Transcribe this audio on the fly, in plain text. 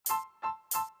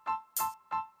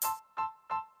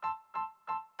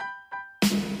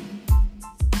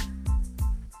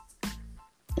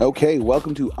Okay,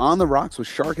 welcome to On the Rocks with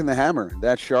Shark and the Hammer.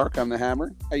 That's Shark, I'm the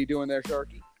Hammer. How you doing there,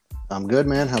 Sharky? I'm good,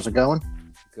 man. How's it going?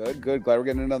 Good, good. Glad we're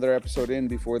getting another episode in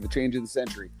before the change of the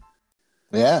century.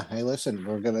 Yeah. Hey, listen,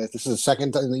 this is the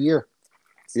second in the year.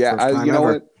 Yeah, First time you know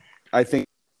ever. what? I think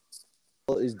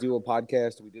is due a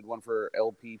podcast. We did one for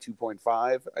LP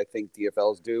 2.5. I think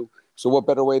DFL is due. So what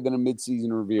better way than a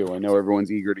mid-season review? I know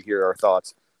everyone's eager to hear our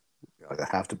thoughts. They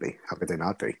have to be. How could they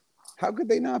not be? How could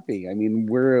they not be? I mean,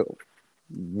 we're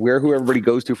who everybody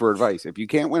goes to for advice. If you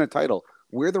can't win a title,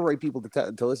 we're the right people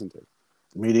to listen to.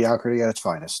 Mediocrity at its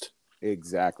finest.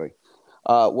 Exactly.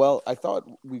 Well, I thought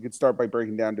we could start by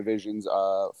breaking down divisions.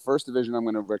 First division I'm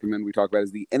going to recommend we talk about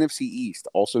is the NFC East,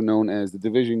 also known as the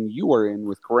division you are in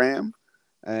with Graham,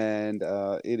 and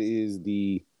it is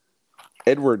the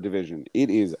Edward division. It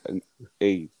is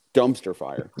a dumpster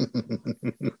fire.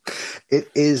 It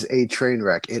is a train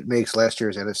wreck. It makes last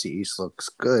year's NFC East looks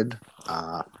good.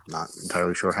 Not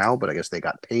entirely sure how, but I guess they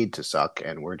got paid to suck,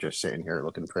 and we're just sitting here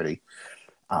looking pretty.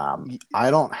 I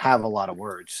don't have a lot of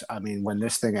words. I mean, when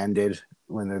this thing ended,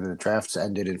 when the drafts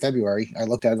ended in February, I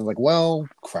looked at it like, well,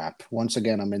 crap. Once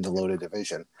again, I'm in the loaded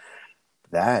division.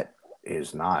 That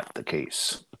is not the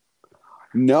case.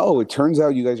 No, it turns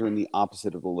out you guys are in the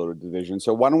opposite of the loaded division.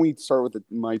 So why don't we start with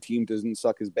my team doesn't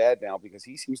suck as bad now, because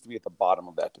he seems to be at the bottom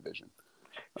of that division.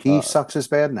 He sucks as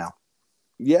bad now.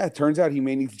 Yeah, it turns out he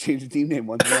may need to change the team name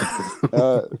once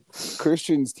more.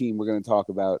 Christian's team we're going to talk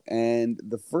about. And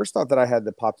the first thought that I had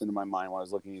that popped into my mind when I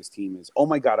was looking at his team is, oh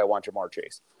my God, I want Jamar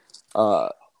Chase.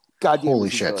 Holy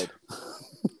shit.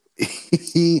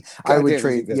 I would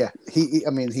trade. Yeah,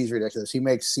 he's ridiculous. He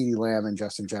makes CeeDee Lamb and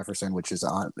Justin Jefferson, which is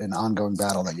an ongoing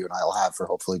battle that you and I will have for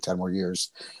hopefully 10 more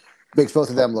years. Makes both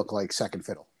of them look like second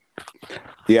fiddle.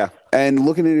 Yeah, and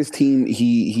looking at his team,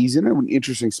 he's in an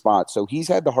interesting spot. So he's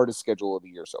had the hardest schedule of the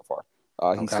year so far.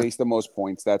 He's faced the most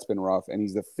points. That's been rough, and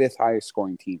he's the fifth highest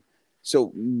scoring team.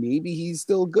 So maybe he's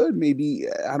still good. Maybe,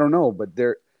 I don't know, but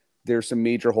there's some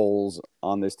major holes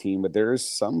on this team, but there is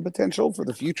some potential for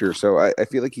the future. So I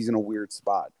feel like he's in a weird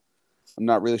spot. I'm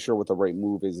not really sure what the right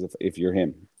move is if you're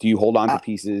him. Do you hold on to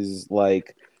pieces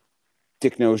like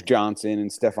Dick Nose Johnson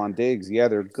and Stephon Diggs? Yeah,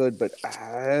 they're good, but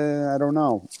I don't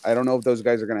know. I don't know if those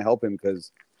guys are going to help him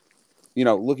because,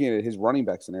 looking at his running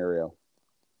back scenario,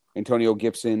 Antonio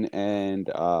Gibson and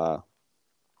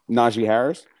Najee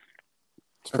Harris.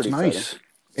 That's nice.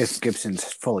 If Gibson's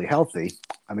fully healthy.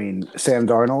 I mean, Sam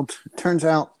Darnold, turns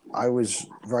out I was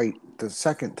right the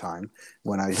second time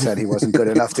when I said he wasn't good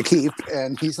enough to keep,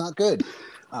 and he's not good.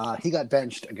 He got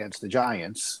benched against the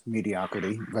Giants.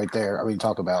 Mediocrity right there. I mean,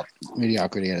 talk about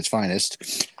mediocrity at its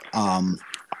finest. I'm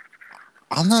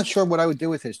not sure what I would do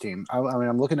with his team. I mean,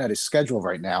 I'm looking at his schedule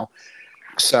right now.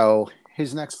 So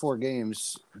his next 4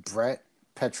 games, Brett,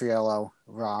 Petriello,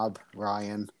 Rob,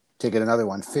 Ryan, taking another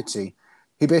one, Fitzy.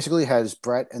 He basically has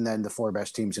Brett and then the 4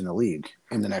 best teams in the league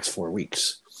in the next 4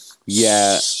 weeks.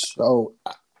 Yeah. So,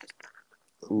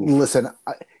 listen,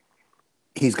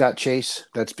 he's got Chase.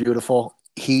 That's beautiful.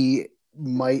 He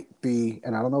might be,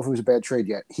 and I don't know if it was a bad trade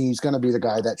yet, he's going to be the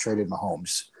guy that traded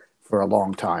Mahomes for a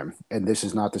long time. And this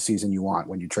is not the season you want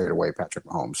when you trade away Patrick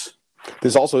Mahomes.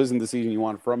 This also isn't the season you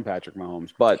want from Patrick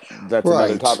Mahomes, but that's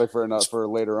another topic for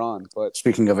later on. But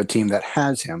speaking of a team that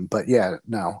has him, but yeah,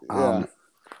 no. Yeah.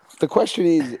 The question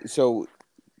is, so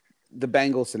the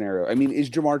Bengals scenario, I mean,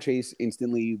 is Jamar Chase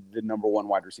instantly the number 1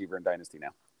 wide receiver in Dynasty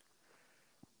now?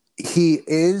 He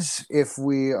is, if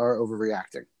we are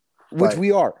overreacting. Which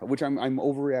we are, which I'm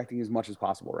overreacting as much as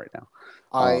possible right now.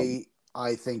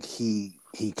 I think he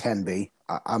can be.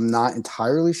 I'm not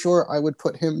entirely sure I would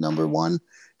put him number 1,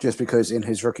 just because in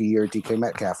his rookie year, DK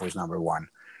Metcalf was number 1.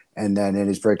 And then in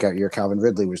his breakout year, Calvin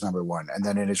Ridley was number 1. And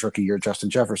then in his rookie year, Justin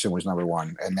Jefferson was number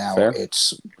 1. And now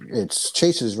it's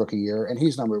Chase's rookie year, and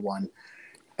he's number 1.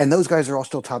 And those guys are all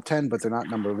still top 10, but they're not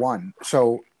number 1.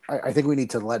 So I think we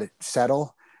need to let it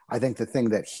settle. I think the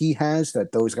thing that he has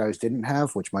that those guys didn't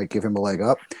have, which might give him a leg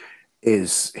up,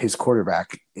 is his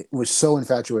quarterback. It was so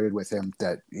infatuated with him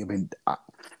that, I mean,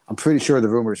 I'm pretty sure the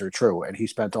rumors are true. And he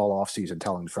spent all offseason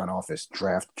telling the front office,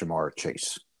 draft Jamar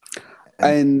Chase.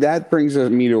 And that brings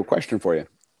me to a question for you.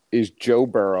 Is Joe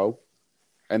Burrow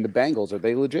and the Bengals, are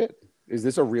they legit? Is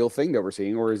this a real thing that we're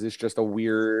seeing, or is this just a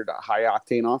weird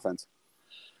high-octane offense?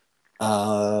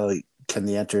 Can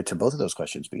the answer to both of those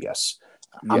questions be yes?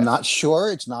 I'm not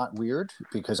sure. It's not weird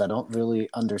because I don't really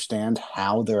understand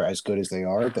how they're as good as they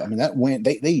are. But I mean, that win,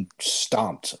 they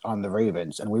stomped on the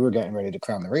Ravens, and we were getting ready to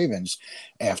crown the Ravens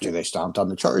after they stomped on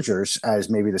the Chargers as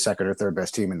maybe the second or third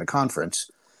best team in the conference.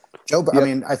 I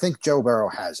mean, I think Joe Burrow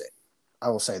has it. I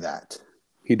will say that.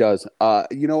 He does.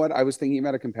 You know what? I was thinking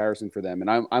about a comparison for them, and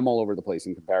I'm all over the place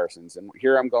in comparisons. And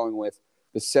here I'm going with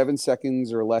the 7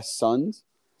 seconds or less Suns.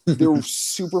 They're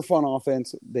super fun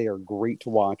offense. They are great to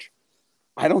watch.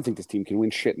 I don't think this team can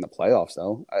win shit in the playoffs,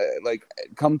 though.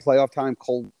 Come playoff time,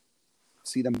 cold,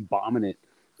 see them bombing it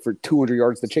for 200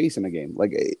 yards to chase in a game.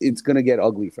 Like, it's going to get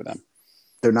ugly for them.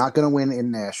 They're not going to win in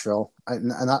Nashville.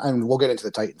 And we'll get into the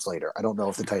Titans later. I don't know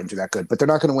if the Titans are that good, but they're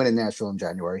not going to win in Nashville in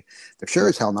January. They're sure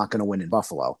as hell not going to win in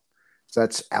Buffalo. So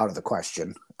that's out of the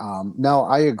question. No,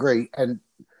 I agree.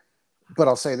 But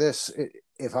I'll say this.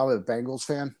 If I'm a Bengals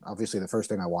fan, obviously the first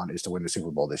thing I want is to win the Super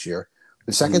Bowl this year.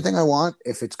 The second thing I want,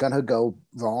 if it's going to go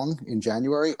wrong in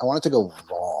January, I want it to go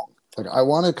wrong. Like, I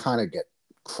want to kind of get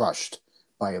crushed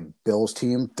by a Bills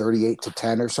team,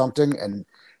 38-10 or something,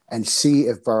 and see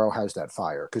if Burrow has that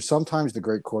fire. Because sometimes the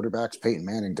great quarterbacks, Peyton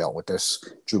Manning dealt with this,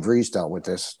 Drew Brees dealt with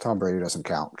this. Tom Brady doesn't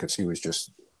count because he was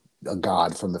just a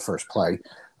god from the first play.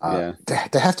 They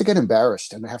have to get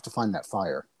embarrassed, and they have to find that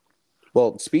fire.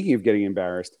 Well, speaking of getting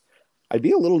embarrassed, I'd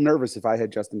be a little nervous if I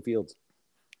had Justin Fields.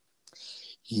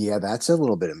 Yeah, that's a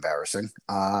little bit embarrassing.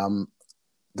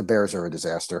 The Bears are a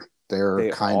disaster. They're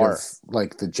kind of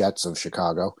like the Jets of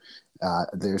Chicago.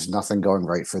 There's nothing going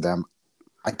right for them.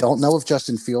 I don't know if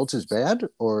Justin Fields is bad,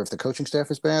 or if the coaching staff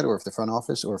is bad, or if the front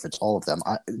office, or if it's all of them.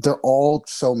 They're all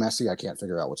so messy. I can't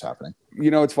figure out what's happening.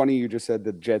 You know, it's funny you just said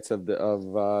the Jets of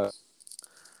the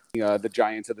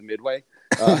Giants of the Midway.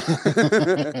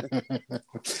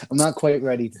 I'm not quite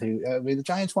ready to. The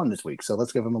Giants won this week, so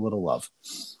let's give them a little love.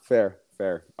 Fair.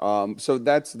 So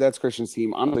that's Christian's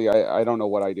team. Honestly, I don't know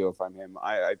what I do if I'm him.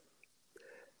 I'm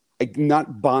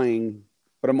not buying,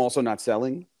 but I'm also not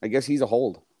selling. I guess he's a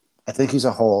hold. I think he's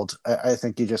a hold. I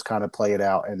think you just kind of play it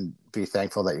out and be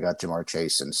thankful that you got Jamar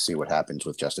Chase and see what happens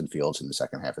with Justin Fields in the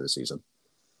second half of the season.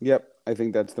 Yep, I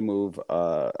think that's the move.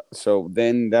 So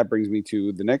then that brings me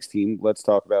to the next team. Let's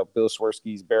talk about Bill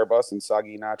Swirsky's Bear Bus and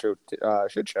Soggy Nacho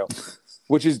Shit Show,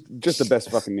 which is just the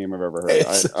best fucking name I've ever heard.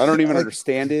 I don't even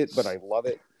understand it, but I love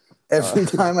it. Every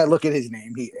time I look at his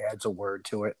name, he adds a word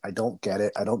to it. I don't get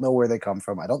it. I don't know where they come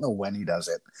from. I don't know when he does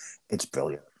it. It's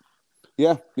brilliant.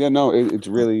 Yeah, no, it's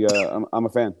really. I'm a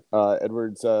fan.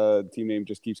 Edwards' team name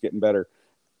just keeps getting better.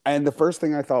 And the first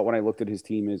thing I thought when I looked at his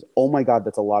team is, oh my God,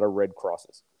 that's a lot of red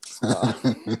crosses.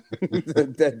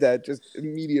 That just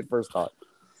immediate first thought.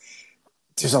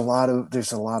 There's a lot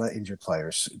of injured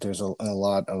players. There's a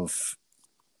lot of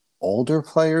older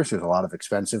players. There's a lot of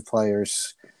expensive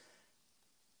players.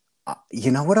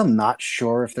 You know what I'm not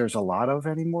sure if there's a lot of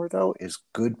anymore, though, is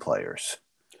good players.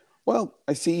 Well,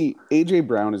 I see A.J.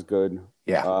 Brown is good.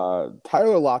 Yeah.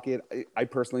 Tyler Lockett, I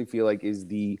personally feel like is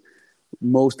the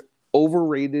most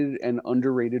overrated and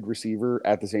underrated receiver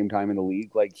at the same time in the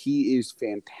league. Like, he is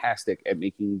fantastic at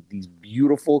making these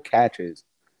beautiful catches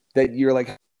that you're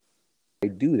like, I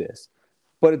do this.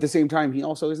 But at the same time, he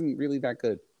also isn't really that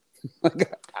good.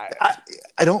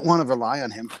 I don't want to rely on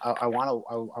him. I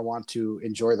want to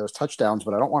enjoy those touchdowns,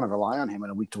 but I don't want to rely on him on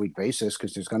a week-to-week basis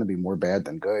because there's going to be more bad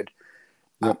than good.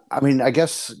 Yep. I mean, I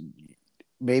guess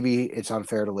maybe it's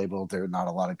unfair to label there not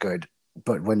a lot of good,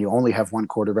 but when you only have one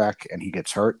quarterback and he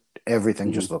gets hurt,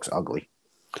 everything just looks ugly.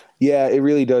 Yeah, it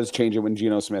really does change it when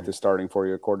Geno Smith is starting for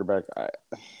you, a quarterback.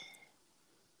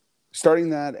 Starting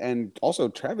that, and also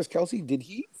Travis Kelce, did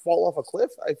he fall off a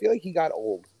cliff? I feel like he got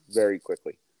old very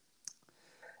quickly.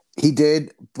 He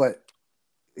did, but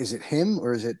is it him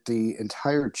or is it the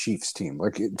entire Chiefs team?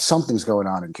 Like, something's going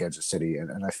on in Kansas City,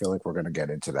 and I feel like we're going to get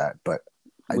into that, but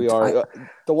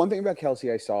the one thing about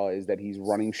Kelce I saw is that he's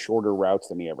running shorter routes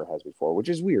than he ever has before, which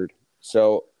is weird.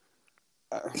 So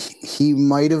he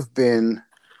might have been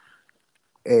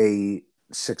a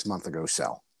 6 month ago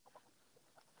sell.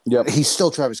 Yep. He's still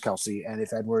Travis Kelce, and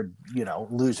if Edward,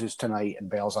 loses tonight and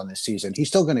bails on this season, he's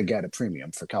still going to get a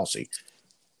premium for Kelce,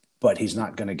 but he's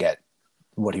not going to get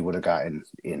what he would have gotten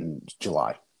in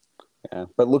July. Yeah,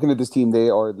 but looking at this team, they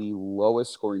are the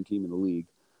lowest scoring team in the league.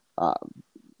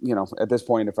 At this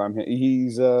point, if I'm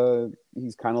he's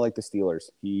kind of like the Steelers.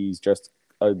 He's just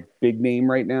a big name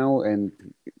right now, and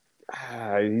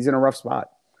he's in a rough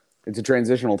spot. It's a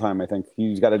transitional time, I think.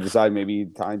 He's got to decide maybe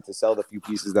time to sell the few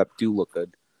pieces that do look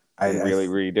good and really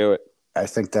redo it. I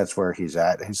think that's where he's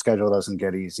at. His schedule doesn't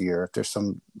get easier. There's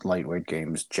some lightweight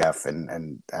games, Jeff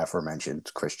and aforementioned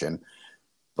Christian,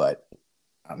 but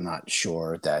I'm not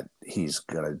sure that he's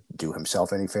going to do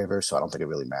himself any favor, so I don't think it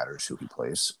really matters who he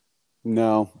plays.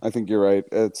 No, I think you're right.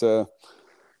 It's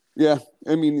yeah.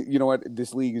 I mean, you know what?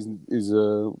 This league is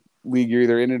a league you're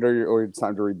either in it or it's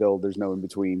time to rebuild. There's no in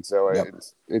between. So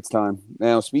it's time.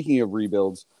 Now, speaking of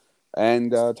rebuilds,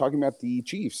 And talking about the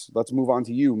Chiefs, let's move on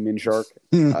to you, Minshark.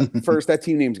 First, that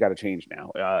team name's got to change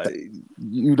now.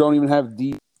 You don't even have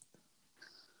the.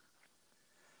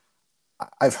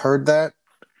 I've heard that.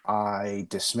 I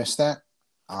dismiss that.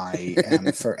 I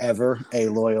am forever a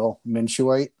loyal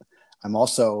Minshewite. I'm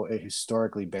also a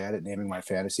historically bad at naming my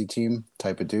fantasy team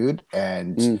type of dude,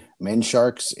 and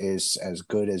Minsharks is as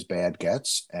good as bad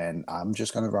gets, and I'm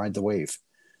just going to ride the wave.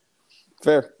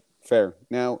 Fair.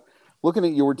 Now, looking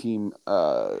at your team,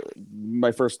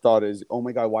 my first thought is, oh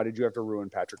my God, why did you have to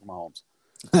ruin Patrick Mahomes?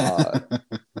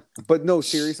 But no,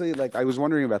 seriously, like I was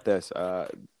wondering about this.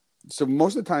 So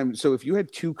most of the time, so if you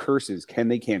had two curses, can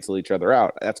they cancel each other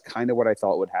out? That's kind of what I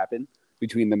thought would happen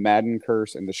between the Madden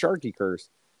curse and the Sharky curse.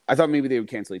 I thought maybe they would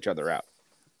cancel each other out.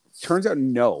 Turns out,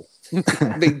 no.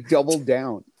 They doubled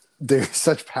down. They're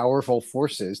such powerful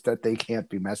forces that they can't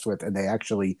be messed with, and they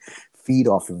actually feed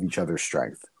off of each other's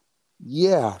strength.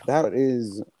 Yeah, that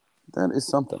is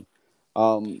something.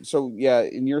 So yeah,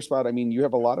 in your spot, I mean, you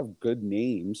have a lot of good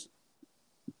names,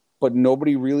 but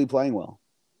nobody really playing well.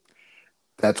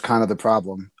 That's kind of the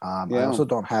problem. I also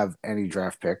don't have any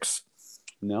draft picks.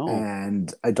 No.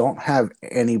 And I don't have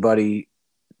anybody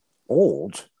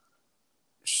old.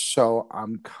 So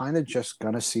I'm kind of just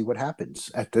going to see what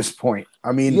happens at this point.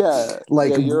 I mean,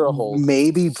 you're a hold.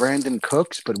 Maybe Brandon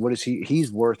Cooks, but what is he?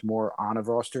 He's worth more on a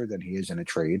roster than he is in a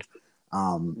trade.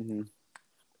 My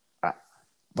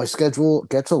schedule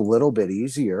gets a little bit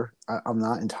easier. I'm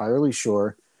not entirely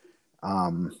sure.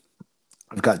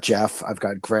 I've got Jeff. I've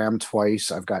got Graham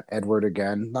twice. I've got Edward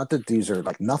again. Not that these are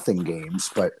like nothing games,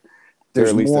 but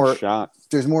there's more.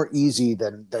 There's more easy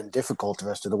than difficult the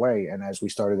rest of the way. And as we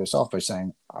started this off by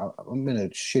saying, I'm in a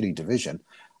shitty division.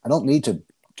 I don't need to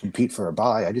compete for a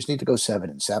bye. I just need to go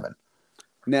 7-7.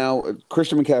 Now,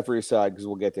 Christian McCaffrey aside, because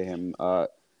we'll get to him,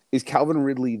 is Calvin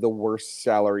Ridley the worst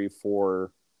salary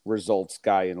for results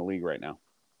guy in the league right now?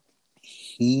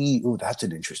 That's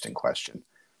an interesting question.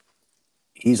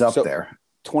 He's up there.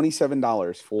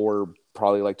 $27 for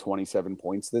probably like 27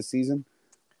 points this season.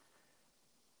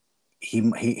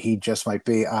 He just might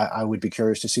be. I would be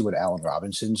curious to see what Allen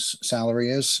Robinson's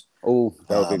salary is. Oh,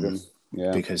 that would be good.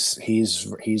 Yeah, because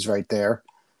he's right there.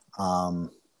 I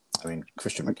mean,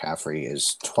 Christian McCaffrey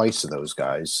is twice of those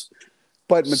guys.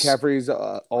 But McCaffrey's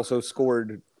also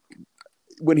scored.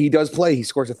 When he does play, he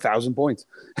scores 1,000 points.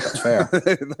 That's fair.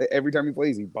 Every time he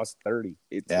plays, he busts 30.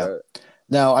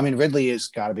 No, I mean, Ridley has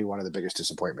got to be one of the biggest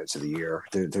disappointments of the year.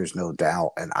 There's no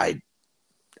doubt. And I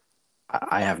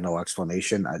have no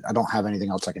explanation. I don't have anything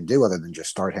else I can do other than just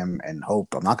start him and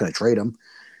hope. I'm not going to trade him.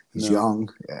 He's young.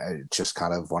 It's just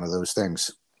kind of one of those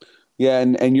things. Yeah,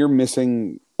 and you're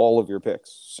missing all of your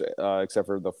picks, except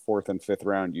for the 4th and 5th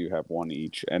round. You have one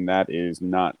each, and that is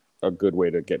not a good way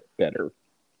to get better.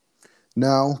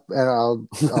 No, and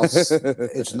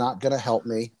it's not going to help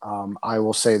me. I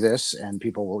will say this, and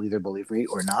people will either believe me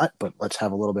or not, but let's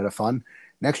have a little bit of fun.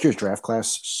 Next year's draft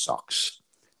class sucks.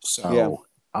 So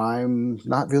I'm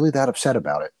not really that upset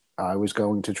about it. I was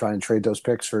going to try and trade those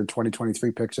picks for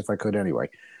 2023 picks if I could anyway.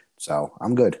 So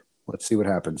I'm good. Let's see what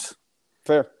happens.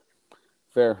 Fair.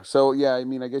 So, yeah, I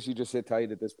mean, I guess you just sit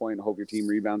tight at this point and hope your team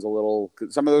rebounds a little.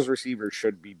 'Cause some of those receivers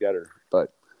should be better,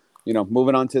 but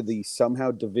moving on to the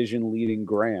somehow division leading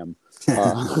Graham.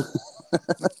 I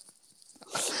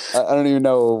don't even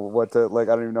know what to like.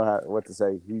 I don't even know what to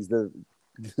say. He's the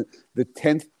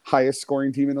 10th highest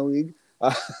scoring team in the league,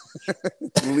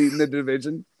 leading the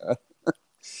division.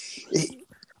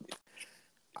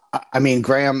 I mean,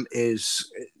 Graham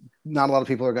is not a lot of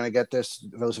people are going to get this.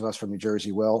 Those of us from New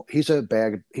Jersey will. He's a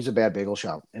bad bagel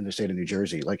shop in the state of New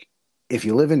Jersey. Like, if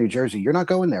you live in New Jersey, you're not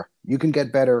going there. You can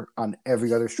get better on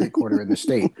every other street corner in the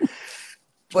state.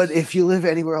 But if you live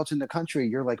anywhere else in the country,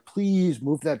 you're like, please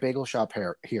move that bagel shop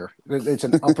here. It's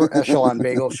an upper echelon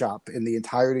bagel shop in the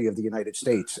entirety of the United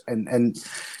States. And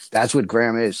that's what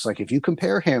Graham is. Like, if you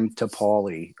compare him to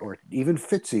Paulie or even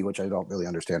Fitzy, which I don't really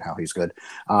understand how he's good,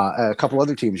 a couple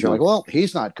other teams, you're like, well,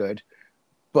 he's not good.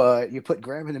 But you put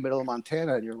Graham in the middle of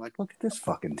Montana, and you're like, look at this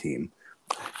fucking team.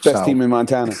 Best team in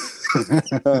Montana.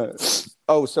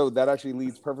 So that actually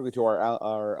leads perfectly to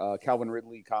our Calvin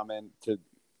Ridley comment to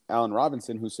Allen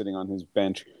Robinson, who's sitting on his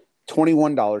bench.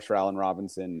 $21 for Allen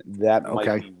Robinson. That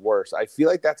might be worse. I feel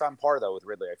like that's on par though with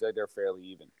Ridley. I feel like they're fairly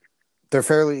even. They're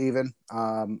fairly even.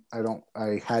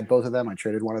 I had both of them. I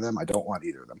traded one of them. I don't want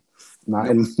either of them.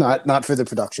 Not for the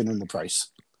production and the price.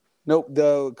 Nope.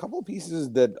 The couple of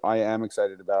pieces that I am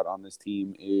excited about on this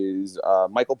team is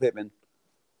Michael Pittman.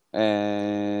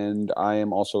 And I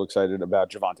am also excited about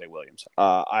Javonte Williams.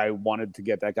 I wanted to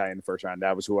get that guy in the first round.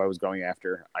 That was who I was going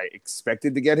after. I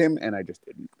expected to get him, and I just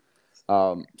didn't.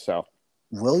 So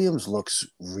Williams looks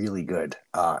really good,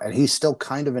 and he's still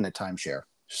kind of in a timeshare.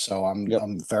 So Yep.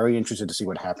 I'm very interested to see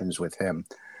what happens with him.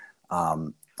 I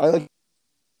like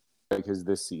his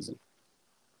this season.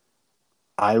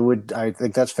 I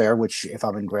think that's fair, which if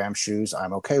I'm in Graham's shoes,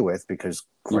 I'm okay with, because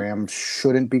Graham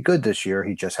shouldn't be good this year.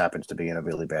 He just happens to be in a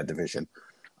really bad division.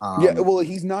 Well,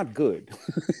 he's not good.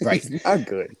 Right. He's not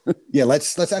good. Yeah,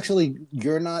 let's actually,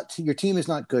 your team is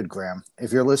not good, Graham.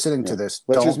 If you're listening to this,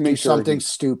 let's don't just make do sure something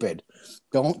stupid.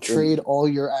 Don't trade all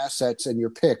your assets and your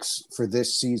picks for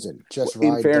this season. Just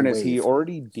ride in fairness, the wave. he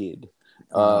already did.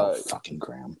 Fucking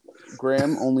Graham.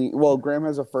 Graham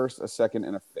has a first, a second,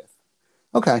 and a fifth.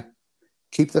 Okay.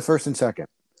 Keep the first and second.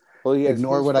 Well, he has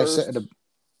ignore what I said.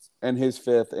 And his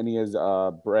fifth, and he has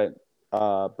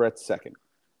Brett's second.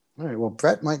 All right. Well,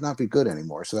 Brett might not be good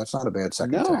anymore, so that's not a bad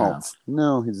second to have.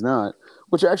 No, he's not.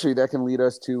 Which actually, that can lead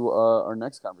us to our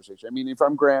next conversation. I mean, if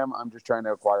I'm Graham, I'm just trying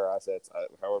to acquire assets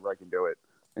however I can do it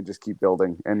and just keep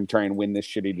building and try and win this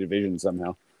shitty division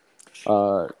somehow.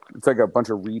 It's like a bunch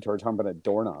of retards humping a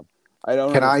doorknob. I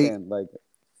don't understand.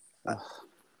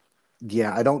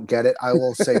 Yeah, I don't get it. I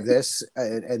will say this,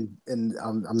 and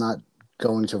I'm not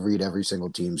going to read every single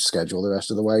team's schedule the rest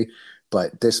of the way,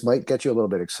 but this might get you a little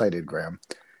bit excited, Graham.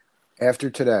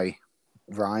 After today,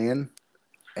 Ryan,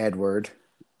 Edward,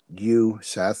 you,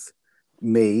 Seth,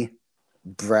 me,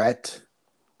 Brett,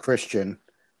 Christian,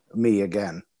 me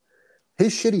again.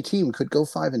 His shitty team could go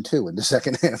 5-2 in the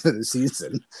second half of the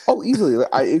season. Oh, easily.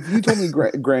 If you told me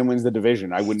Graham wins the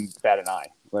division, I wouldn't bat an eye.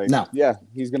 No. Yeah,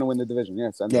 he's going to win the division. Yeah,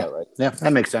 sounds about right. Yeah,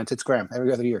 that makes sense. It's Graham.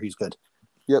 Every other year, he's good.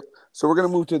 Yep. So we're going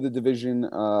to move to the division,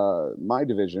 my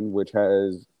division, which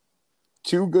has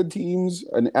two good teams,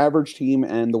 an average team,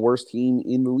 and the worst team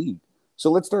in the league. So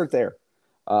let's start there.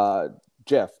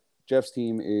 Jeff's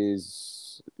team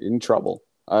is in trouble.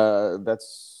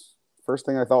 That's first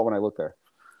thing I thought when I looked there.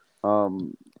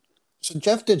 So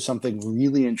Jeff did something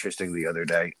really interesting the other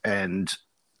day, and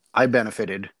I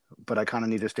benefited, but I kind of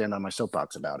need to stand on my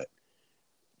soapbox about it.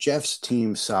 Jeff's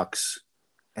team sucks,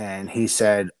 and he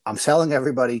said, I'm selling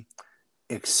everybody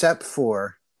except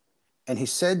for, and he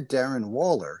said Darren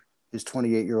Waller, his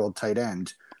 28-year-old tight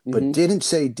end, but didn't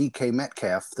say DK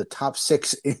Metcalf, the top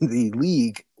 6 in the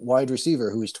league wide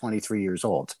receiver, who is 23 years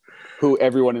old. Who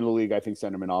everyone in the league, I think,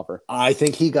 sent him an offer. I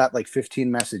think he got like 15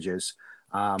 messages.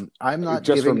 I'm not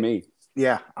just from me.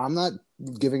 Yeah, I'm not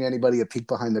giving anybody a peek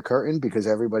behind the curtain because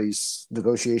everybody's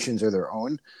negotiations are their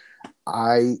own.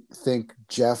 I think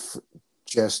Jeff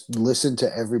just listened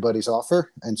to everybody's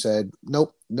offer and said,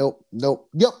 nope,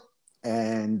 yep,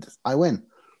 and I win.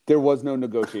 There was no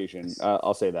negotiation.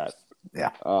 I'll say that.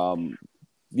 Yeah.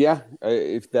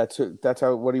 If that's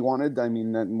what he wanted, I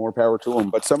mean, more power to him.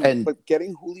 But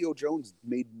getting Julio Jones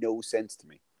made no sense to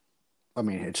me. I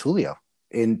mean, it's Julio.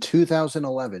 In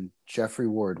 2011, Jeffrey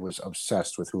Ward was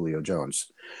obsessed with Julio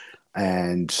Jones,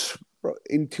 and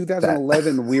in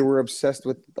 2011, we were obsessed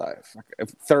with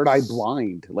Third Eye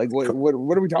Blind. Like, what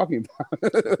are we talking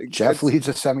about? Jeff leads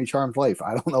a semi-charmed life.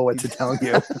 I don't know what to tell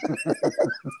you.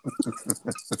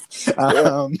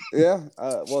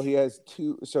 Well, he has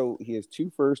two. So he has 2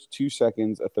 firsts, 2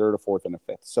 seconds, a third, a fourth, and a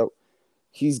fifth. So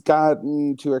he's got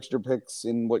 2 extra picks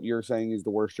in what you're saying is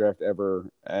the worst draft ever,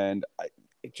 and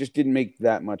it just didn't make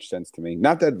that much sense to me.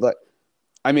 Not that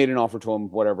I made an offer to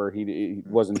him, whatever. He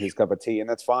wasn't his cup of tea, and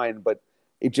that's fine. But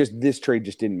this trade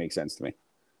just didn't make sense to me.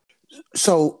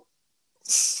 So,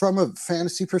 from a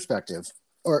fantasy perspective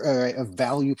or a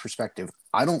value perspective,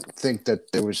 I don't think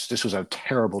that this was a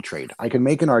terrible trade. I can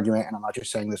make an argument, and I'm not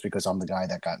just saying this because I'm the guy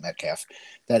that got Metcalf,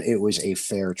 that it was a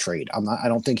fair trade. I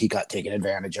don't think he got taken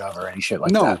advantage of or any shit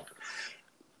like that.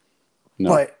 No.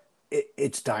 But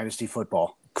it's dynasty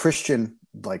football. Christian,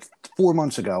 like 4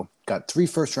 months ago, got 3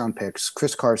 first-round picks,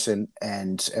 Chris Carson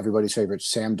and everybody's favorite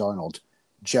Sam Darnold,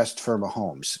 just for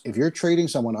Mahomes. If you're trading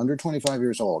someone under 25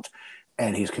 years old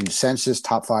and he's consensus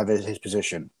top 5 at his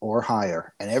position or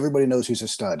higher, and everybody knows he's a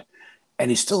stud, and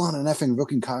he's still on an effing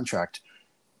rookie contract,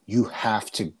 you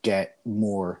have to get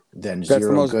more than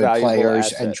 0 good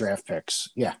players and draft picks.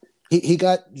 Yeah. He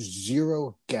got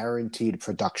 0 guaranteed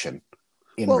production.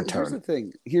 Return.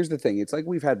 Here's the thing. It's like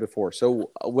we've had before. So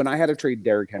when I had to trade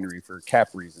Derrick Henry for cap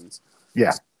reasons,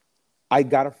 I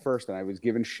got a first and I was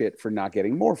given shit for not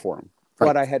getting more for him,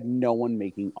 but I had no one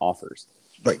making offers.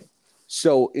 Right.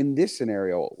 So in this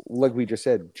scenario, like we just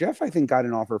said, Jeff, I think got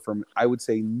an offer from, I would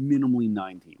say, minimally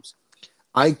 9 teams.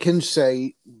 I can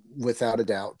say without a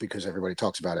doubt, because everybody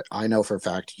talks about it, I know for a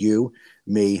fact you,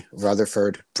 me,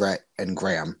 Rutherford, Brett, and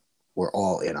Graham were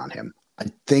all in on him. I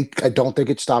don't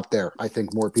think it stopped there. I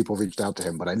think more people reached out to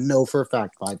him, but I know for a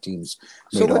fact 5 teams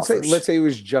made offers. Let's say it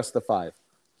was just the 5.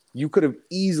 You could have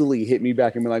easily hit me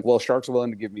back and been like, well, Sharks are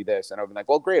willing to give me this. And I've been like,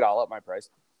 well, great, I'll up my price.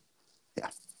 Yeah.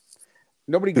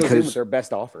 Nobody goes in with their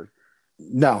best offer.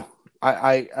 No,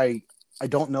 I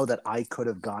don't know that I could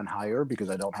have gone higher because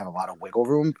I don't have a lot of wiggle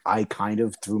room. I kind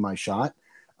of threw my shot.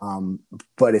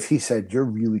 But if he said, you're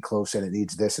really close and it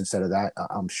needs this instead of that,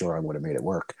 I'm sure I would have made it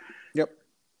work. Yep.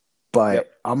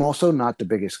 But I'm also not the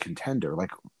biggest contender.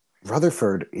 Like,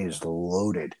 Rutherford is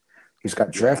loaded. He's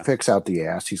got draft picks out the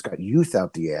ass. He's got youth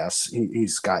out the ass.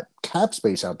 He's got cap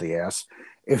space out the ass.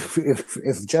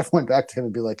 If Jeff went back to him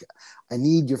and be like, I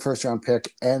need your first round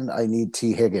pick and I need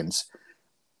T. Higgins,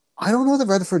 I don't know that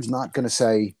Rutherford's not going to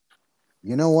say,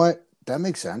 you know what? That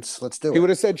makes sense. Let's do it. He would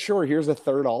have said, sure, here's a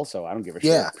third also. I don't give a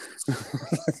shit. Yeah.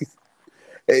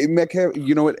 Metcalf,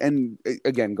 you know what? And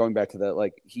again, going back to that,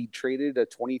 like he traded a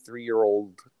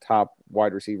 23-year-old top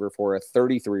wide receiver for a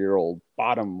 33-year-old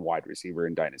bottom wide receiver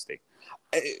in Dynasty.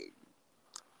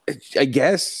 I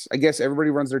guess everybody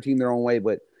runs their team their own way,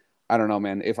 but I don't know,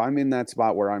 man. If I'm in that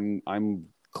spot where I'm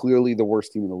clearly the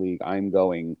worst team in the league, I'm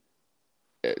going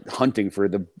hunting for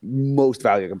the most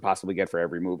value I can possibly get for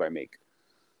every move I make.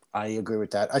 I agree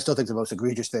with that. I still think the most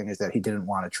egregious thing is that he didn't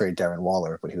want to trade Darren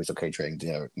Waller, but he was okay trading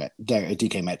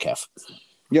DK Metcalf.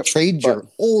 Yep. Trade your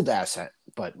old asset,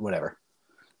 but whatever.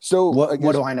 So what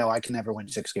do I know? I can never win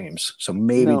 6 games, so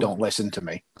maybe don't listen to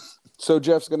me. So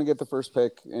Jeff's going to get the first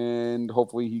pick, and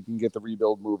hopefully he can get the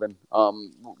rebuild moving.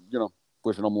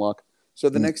 Wishing him luck. So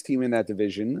the next team in that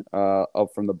division,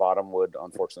 up from the bottom, would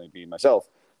unfortunately be myself,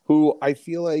 who I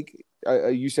feel like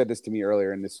you said this to me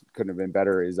earlier, and this couldn't have been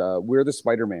better. Is we're the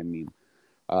Spider-Man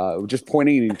meme, just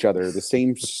pointing at each other, the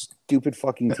same stupid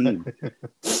fucking team.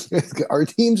 Our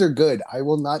teams are good. I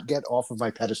will not get off of my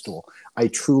pedestal. I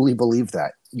truly believe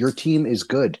that your team is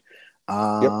good.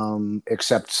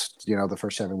 Except the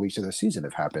first 7 weeks of the season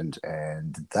have happened,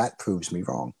 and that proves me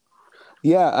wrong.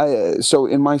 Yeah, so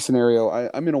in my scenario,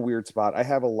 I'm in a weird spot. I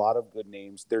have a lot of good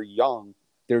names. They're young.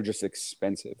 They're just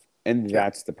expensive. And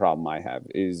that's the problem I have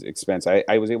is expense.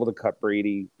 I was able to cut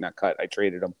Brady, I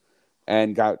traded him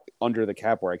and got under the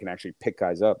cap where I can actually pick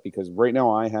guys up because right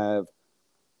now I have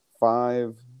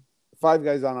five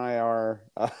guys on IR,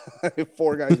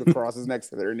 4 guys with crosses next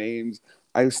to their names.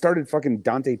 I started fucking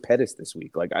Dante Pettis this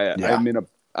week. Like I'm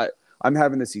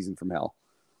having the season from hell.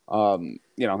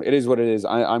 It is what it is.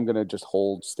 I'm going to just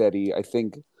hold steady. I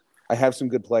think I have some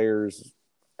good players.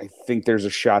 I think there's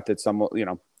a shot that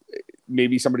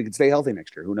maybe somebody could stay healthy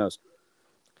next year. Who knows?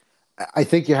 I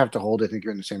think you have to hold. I think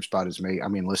you're in the same spot as me. I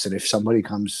mean, listen, if somebody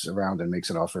comes around and makes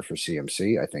an offer for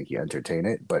CMC, I think you entertain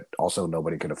it. But also,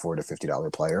 nobody can afford a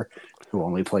 $50 player who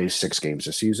only plays 6 games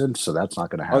a season. So that's not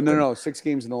going to happen. Oh, no. 6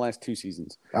 games in the last 2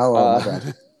 seasons. Oh, my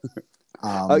bad.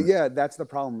 Yeah, that's the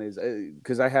problem is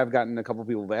because I have gotten a couple of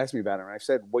people to ask me about it. And I've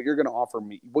said, what you're going to offer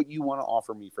me, what you want to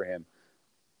offer me for him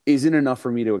isn't enough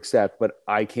for me to accept, but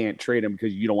I can't trade him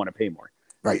because you don't want to pay more.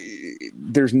 Right.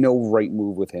 There's no right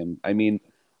move with him. I mean,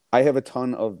 I have a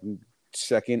ton of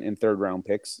 2nd and 3rd round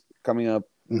picks coming up.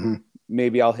 Mm-hmm.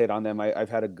 Maybe I'll hit on them. I've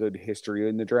had a good history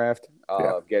in the draft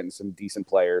of getting some decent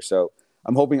players. So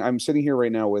I'm sitting here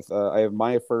right now with I have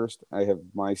my 1st, I have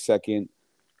my 2nd,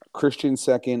 Christian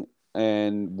 2nd,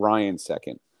 and Ryan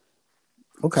 2nd.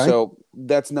 Okay. So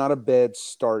that's not a bad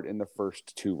start in the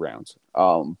first 2 rounds.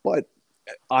 But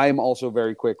I'm also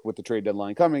very quick with the trade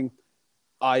deadline coming.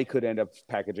 I could end up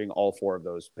packaging all 4 of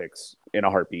those picks in a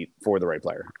heartbeat for the right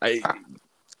player.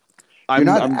 I'm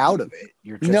not out of it.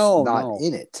 You're just not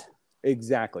in it.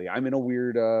 Exactly. I'm in a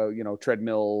weird,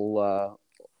 treadmill,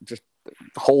 just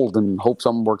hold and hope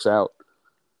something works out.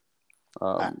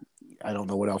 I don't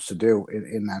know what else to do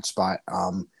in that spot.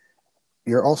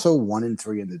 You're also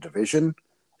 1-3 in the division,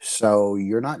 so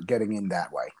you're not getting in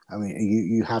that way. I mean,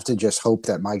 you have to just hope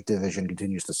that my division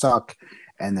continues to suck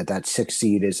and that 6th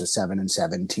seed is a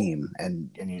 7-7 team, and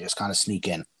you just kind of sneak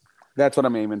in. That's what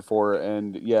I'm aiming for,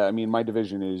 and yeah, I mean, my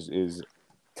division is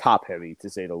top heavy to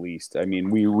say the least. I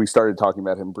mean, we started talking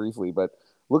about him briefly, but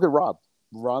look at Rob.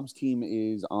 Rob's team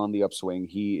is on the upswing.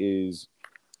 He's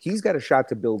got a shot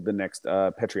to build the next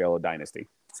Petriello dynasty.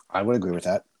 I would agree with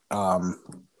that.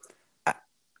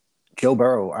 Joe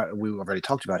Burrow, we already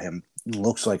talked about him.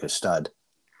 Looks like a stud.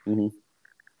 Mm-hmm.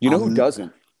 You know who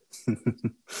doesn't? I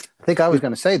think I was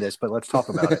going to say this, but let's talk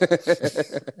about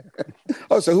it.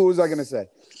 So who was I going to say?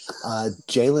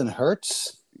 Jalen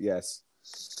Hurts. Yes.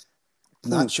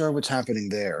 Not sure what's happening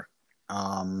there.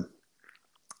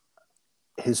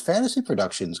 His fantasy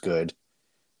production's good.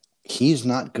 He's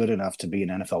not good enough to be an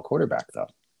NFL quarterback, though.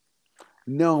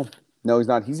 No, he's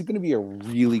not. He's going to be a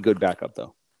really good backup,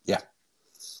 though. Yeah.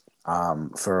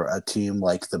 For a team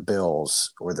like the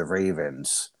Bills or the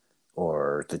Ravens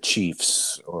or the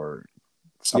Chiefs or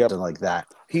something like that.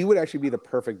 He would actually be the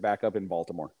perfect backup in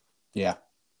Baltimore. Yeah.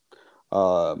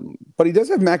 But he does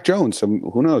have Mac Jones, so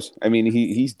who knows? I mean,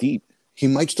 he's deep. He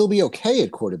might still be okay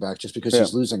at quarterback just because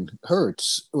he's losing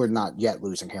Hurts, or not yet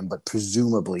losing him, but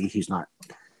presumably he's not.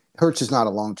 Hurts is not a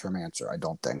long-term answer, I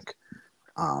don't think.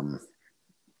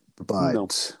 But no.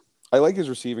 I like his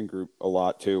receiving group a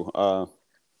lot too.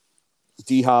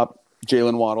 D-Hop,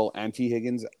 Jalen Waddle, and T.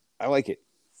 Higgins. I like it.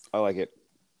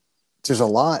 There's a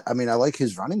lot. I mean, I like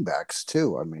his running backs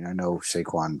too. I mean, I know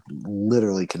Saquon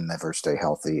literally can never stay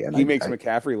healthy, and he makes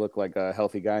McCaffrey look like a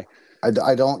healthy guy.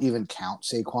 I don't even count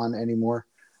Saquon anymore.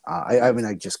 I mean,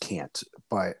 I just can't.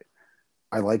 But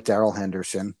I like Darrell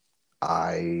Henderson.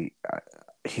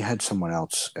 He had someone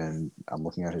else, and I'm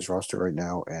looking at his roster right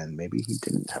now, and maybe he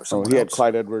didn't have someone else. He had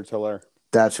Clyde Edwards-Helaire.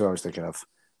 That's who I was thinking of.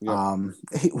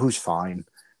 Yep. Who's fine.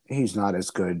 He's not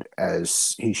as good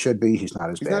as he should be. He's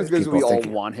not as bad as good as we all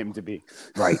want him to be.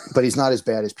 Right. But he's not as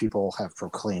bad as people have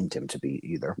proclaimed him to be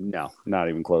either. No, not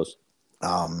even close.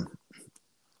 And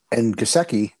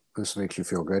Gesicki, this makes you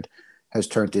feel good, has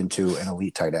turned into an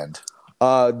elite tight end.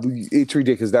 It's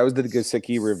ridiculous. That was the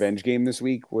Gesicki revenge game this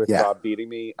week with Rob beating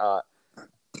me.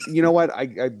 You know what?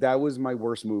 I that was my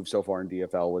worst move so far in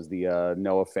DFL was the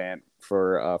Noah Fant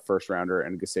for first rounder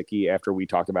and Gesicki after we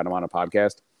talked about him on a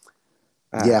podcast.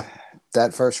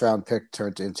 That first round pick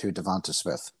turned into Devonta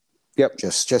Smith. Yep.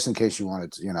 Just in case you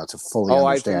wanted to fully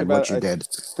understand what you did.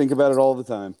 Think about it all the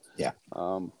time. Yeah.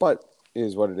 But it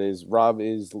is what it is. Rob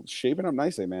is shaping up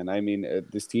nicely, man. I mean,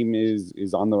 this team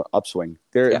is on the upswing.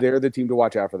 They're the team to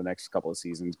watch out for the next couple of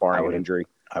seasons, barring an injury.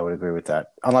 I would agree with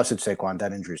that. Unless it's Saquon,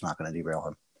 that injury is not going to derail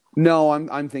him. No,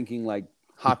 I'm thinking like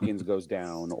Hopkins goes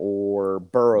down or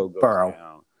Burrow goes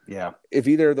down. Yeah. If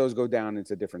either of those go down,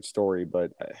 it's a different story.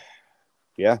 But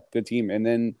yeah, good team. And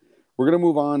then we're gonna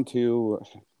move on to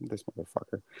this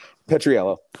motherfucker,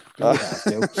 Petriello,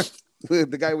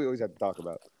 the guy we always have to talk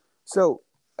about. So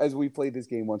as we played this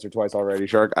game once or twice already,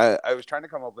 Shark, I was trying to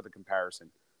come up with a comparison.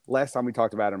 Last time we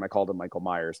talked about him, I called him Michael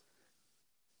Myers.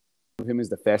 Him is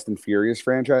the Fast and Furious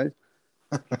franchise.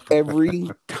 Every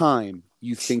time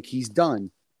you think he's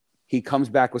done, he comes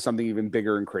back with something even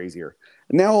bigger and crazier.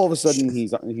 And now all of a sudden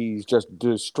he's just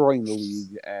destroying the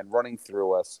league and running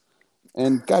through us.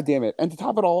 And goddamn it! And to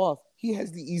top it all off, he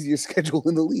has the easiest schedule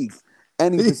in the league,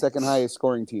 and he's the second highest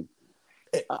scoring team.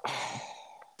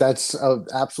 That's an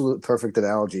absolute perfect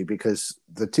analogy because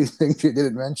the two things you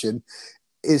didn't mention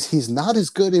is he's not as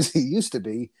good as he used to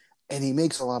be, and he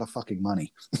makes a lot of fucking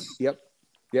money. Yep.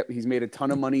 He's made a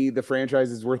ton of money. The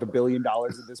franchise is worth $1 billion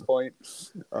at this point.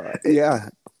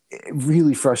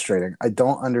 Really frustrating. I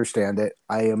don't understand it.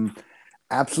 I am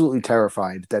absolutely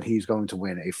terrified that he's going to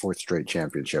win a fourth straight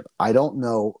championship. I don't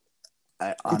know.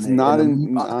 On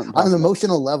an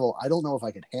emotional level, I don't know if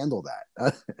I could handle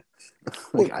that.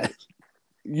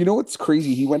 You know what's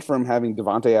crazy? He went from having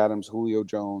Devontae Adams, Julio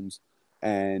Jones,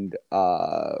 and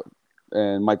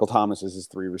Michael Thomas as his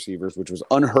three receivers, which was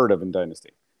unheard of in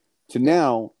Dynasty, to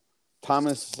now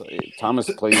Thomas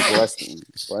plays less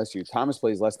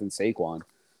than Saquon,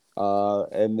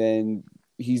 and then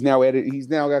he's now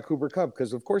got Cooper Kupp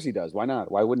because of course he does. Why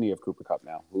not? Why wouldn't he have Cooper Kupp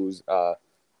now? Who's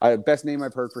best name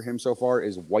I've heard for him so far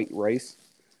is White Rice.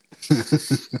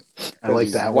 I like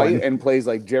that white one. And plays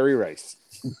like Jerry Rice.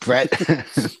 Brett,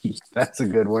 that's a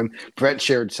good one. Brett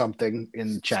shared something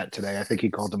in chat today. I think he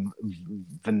called him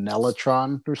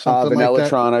Vanellatron or something like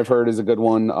that. Vanellatron, I've heard, is a good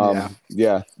one.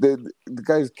 Yeah. The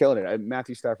guy's killing it.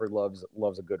 Matthew Stafford loves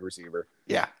a good receiver.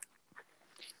 Yeah.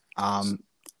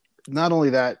 Not only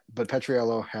that, but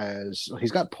Petriello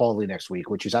he's got Paulie next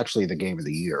week, which is actually the game of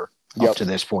the year up to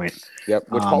this point. Yep,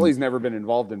 which Paulie's never been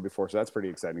involved in before, so that's pretty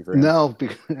exciting for him. No,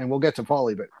 and we'll get to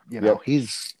Paulie, but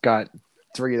he's got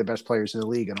three of the best players in the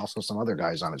league and also some other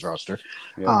guys on his roster.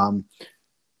 Yep.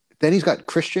 Then he's got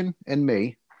Christian and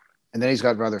me, and then he's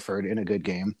got Rutherford in a good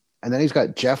game, and then he's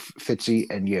got Jeff, Fitzy,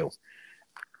 and you.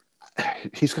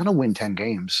 He's going to win 10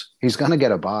 games. He's going to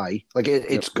get a bye. Like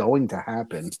it's going to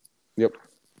happen. Yep.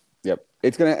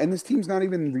 It's gonna, and this team's not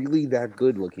even really that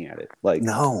good looking at it. Like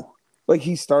no, like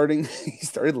he started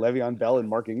Le'Veon Bell and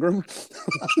Mark Ingram.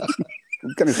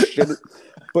 Kind of shit.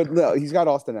 But no, he's got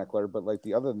Austin Eckler. But like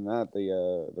other than that,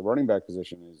 the running back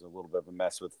position is a little bit of a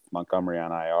mess with Montgomery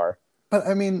on IR. But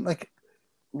I mean,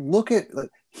 look at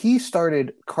he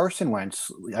started Carson Wentz.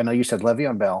 I know you said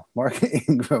Le'Veon Bell, Mark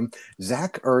Ingram,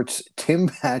 Zach Ertz, Tim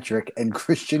Patrick, and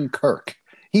Christian Kirk.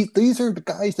 These are the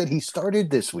guys that he started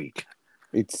this week.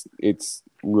 It's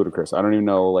ludicrous. I don't even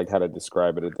know how to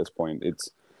describe it at this point.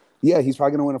 He's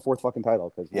probably gonna win a fourth fucking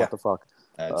title because what the fuck.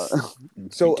 That's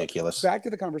so ridiculous. Back to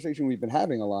the conversation we've been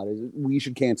having a lot is we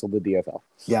should cancel the DFL.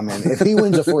 Yeah, man. If he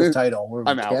wins a fourth title, we're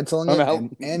I'm canceling out.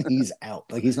 it, and he's out.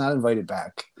 Like, he's not invited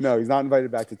back. No, he's not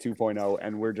invited back to 2.0,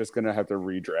 and we're just going to have to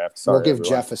redraft. Sorry, we'll give everyone.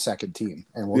 Jeff a second team,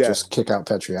 and we'll just kick out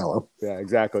Petriello. Yeah,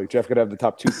 exactly. Jeff could have the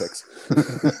top 2 picks.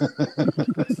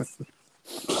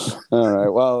 All right.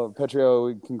 Well,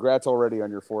 Petriello, congrats already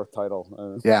on your 4th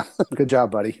title. Yeah. Good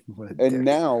job, buddy. And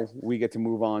now we get to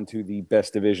move on to the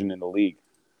best division in the league.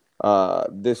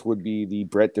 This would be the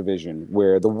Brett division,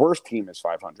 where the worst team is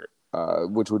 500,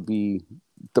 which would be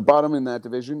the bottom in that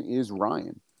division is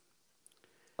Ryan.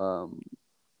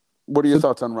 What are your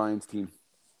thoughts on Ryan's team?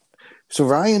 So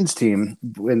Ryan's team,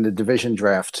 in the division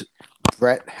draft,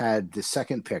 Brett had the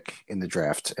 2nd pick in the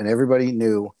draft, and everybody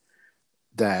knew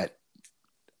that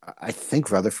I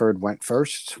think Rutherford went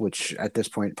first, which at this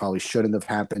point probably shouldn't have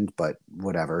happened, but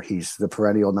whatever. He's the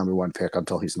perennial number 1 pick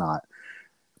until he's not.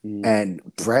 And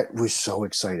Brett was so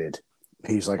excited.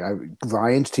 He's like,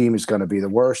 Ryan's team is going to be the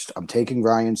worst. I'm taking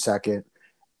Ryan 2nd.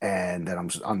 And then I'm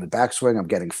on the backswing. I'm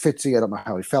getting Fitzy. I don't know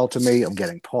how he fell to me. I'm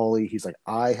getting Paulie. He's like,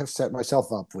 I have set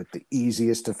myself up with the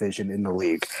easiest division in the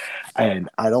league. And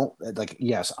I don't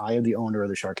yes, I am the owner of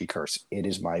the Sharky Curse. It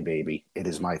is my baby. It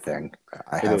is my thing.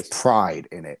 I have pride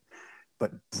in it.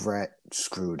 But Brett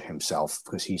screwed himself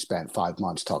because he spent 5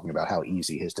 months talking about how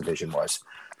easy his division was.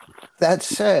 That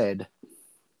said,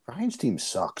 Ryan's team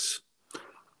sucks.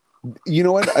 You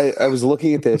know what? I was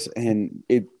looking at this, and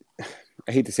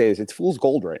I hate to say this, it's fool's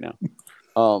gold right now.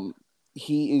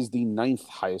 He is the 9th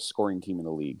highest scoring team in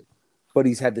the league, but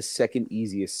he's had the 2nd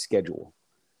easiest schedule.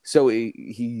 So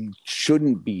he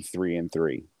shouldn't be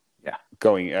 3-3. Yeah,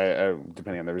 going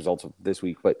depending on the results of this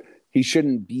week, but he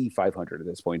shouldn't be 500 at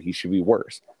this point. He should be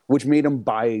worse, which made him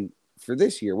buy for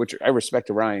this year, which I respect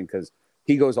to Ryan because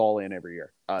he goes all in every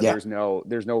year. There's no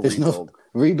rebuild.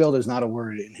 Rebuild is not a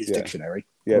word in his dictionary.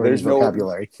 Yeah, there's no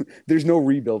vocabulary. There's no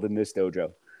rebuild in this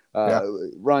dojo.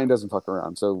 Ryan doesn't fuck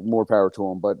around, so more power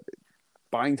to him. But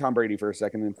buying Tom Brady for a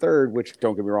 2nd and 3rd, which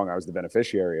don't get me wrong, I was the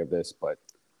beneficiary of this, but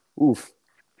oof,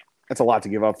 that's a lot to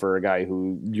give up for a guy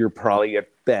who you're probably at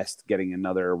best getting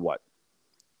another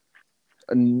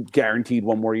guaranteed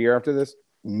 1 more year after this.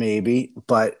 Maybe,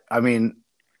 but I mean,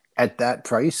 at that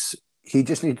price, he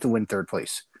just needs to win 3rd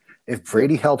place. If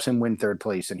Brady helps him win 3rd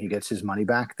place and he gets his money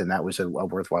back, then that was a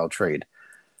worthwhile trade.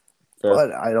 Fair.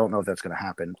 But I don't know if that's going to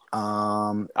happen.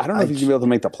 I don't know if he's going to be able to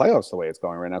make the playoffs the way it's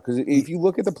going right now. Because if you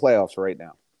look at the playoffs right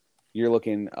now, you're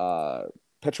looking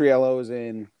Petriello's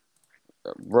in,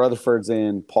 Rutherford's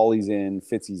in, Paulie's in,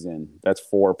 Fitzy's in. That's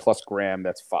 4 plus Graham.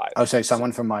 That's 5. I would say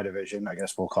someone from my division. I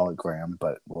guess we'll call it Graham,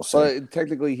 but we'll see.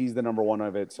 Technically, he's the number 1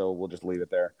 of it, so we'll just leave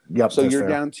it there. Yep. So you're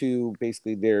down to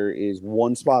basically there is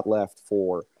 1 spot left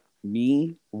for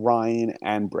me, Ryan,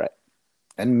 and Brett,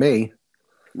 and me.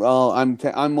 Well, I'm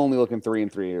only looking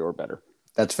 3-3 or better.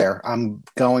 That's fair. I'm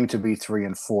going to be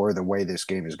 3-4 the way this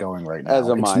game is going right now. As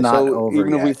am I. Not so over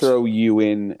even yet. if we throw you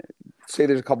in, say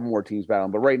there's a couple more teams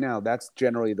battling, but right now that's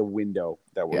generally the window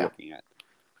that we're looking at.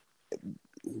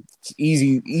 It's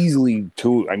easily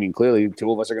 2. I mean, clearly 2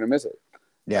 of us are going to miss it.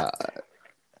 Yeah.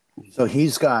 So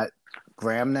he's got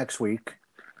Graham next week.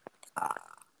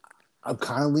 I'm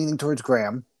kind of leaning towards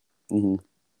Graham. Mm-hmm.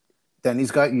 Then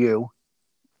he's got you.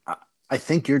 I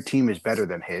think your team is better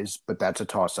than his, but that's a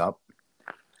toss-up.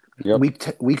 Yep.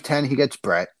 Week 10, he gets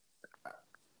Brett.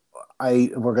 We're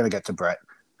going to get to Brett.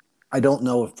 I don't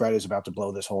know if Brett is about to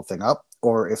blow this whole thing up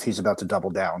or if he's about to double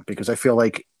down because I feel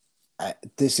like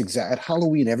at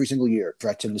Halloween every single year,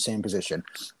 Brett's in the same position.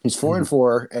 He's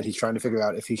 4-4, and he's trying to figure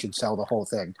out if he should sell the whole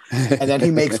thing. And then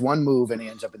he makes one move, and he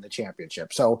ends up in the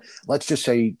championship. So let's just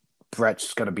say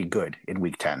Brett's going to be good in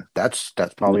week 10. That's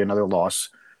probably another loss.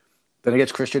 Then he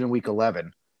gets Christian in week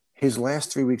 11. His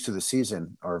last 3 weeks of the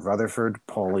season are Rutherford,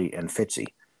 Paulie, and Fitzy.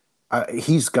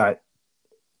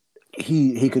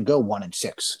 He could go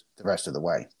 1-6 the rest of the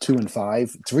way.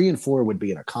 2-5, 3-4 would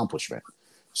be an accomplishment.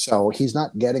 So he's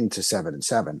not getting to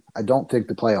 7-7. I don't think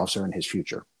the playoffs are in his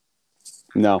future.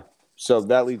 No. So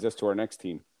that leads us to our next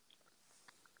team.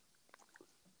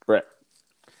 Brett.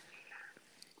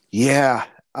 Yeah.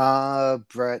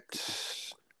 Brett.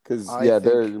 Because,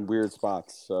 they're in weird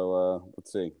spots. So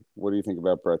let's see. What do you think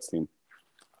about Brett's team?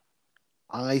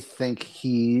 I think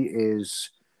he is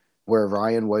where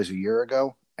Ryan was a year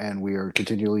ago, and we are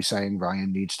continually saying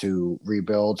Ryan needs to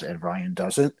rebuild, and Ryan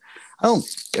doesn't. I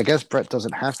guess Brett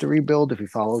doesn't have to rebuild if he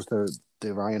follows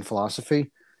the Ryan philosophy.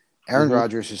 Aaron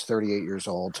Rodgers is 38 years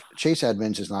old. Chase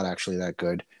Edmonds is not actually that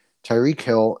good. Tyreek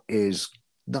Hill is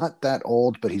not that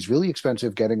old, but he's really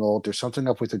expensive, getting old. There's something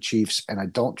up with the Chiefs, and I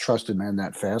don't trust a man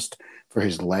that fast for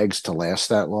his legs to last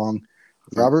that long.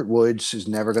 Robert Woods is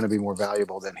never going to be more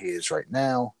valuable than he is right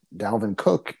now. Dalvin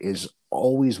Cook is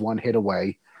always one hit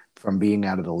away from being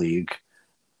out of the league.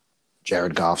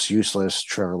 Jared Goff's useless.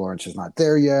 Trevor Lawrence is not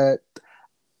there yet.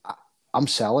 I'm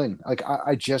selling. Like,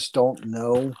 I just don't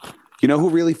know. You know who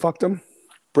really fucked him?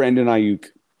 Brandon Ayuk.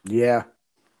 Yeah.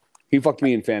 He fucked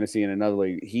me in fantasy in another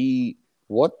league.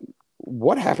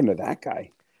 What happened to that guy?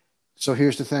 So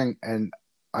here's the thing, and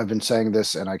I've been saying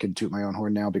this, and I can toot my own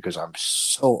horn now because I'm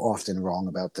so often wrong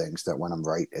about things that when I'm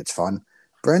right, it's fun.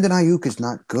 Brandon Ayuk is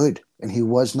not good, and he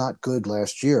was not good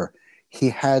last year. He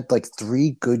had like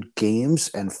 3 good games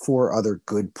and 4 other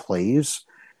good plays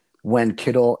when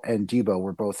Kittle and Debo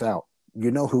were both out.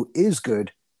 You know who is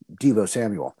good? Debo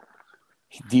Samuel.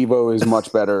 Debo is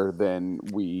much better than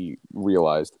we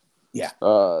realized. Yeah.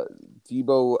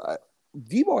 Debo, I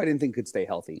didn't think could stay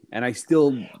healthy, and I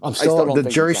still don't the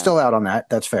think jury's still out on that.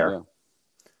 That's fair. Yeah.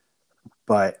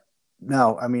 But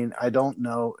no, I mean, I don't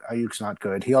know. Ayuk's not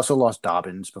good. He also lost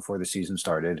Dobbins before the season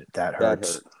started. That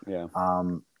hurts. Yeah.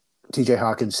 TJ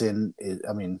Hawkinson is,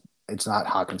 I mean, it's not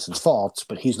Hawkinson's fault,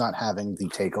 but he's not having the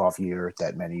takeoff year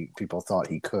that many people thought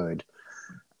he could.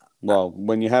 Well,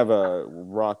 when you have a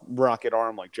rocket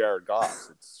arm like Jared Goff,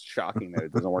 it's shocking that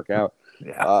it doesn't work out.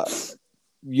 Yeah.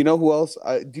 You know who else?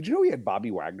 Did you know he had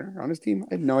Bobby Wagner on his team?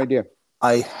 I had no idea.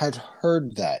 I had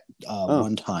heard that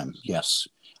one time. Yes.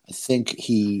 I think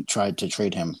he tried to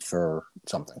trade him for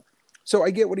something. So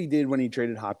I get what he did when he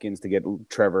traded Hopkins to get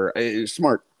Trevor.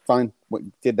 Smart. Fine.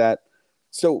 Did that.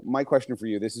 So my question for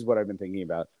you, this is what I've been thinking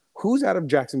about. Who's out of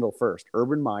Jacksonville first?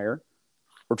 Urban Meyer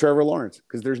or Trevor Lawrence?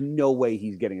 Because there's no way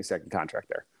he's getting a second contract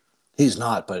there. He's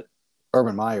not, but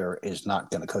Urban Meyer is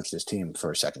not going to coach this team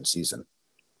for a second season.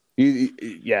 Do you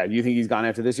think he's gone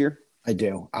after this year? I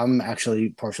do. I'm actually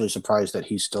partially surprised that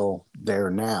he's still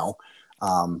there now.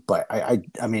 But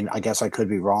I mean, I guess I could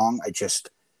be wrong.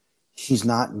 He's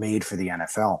not made for the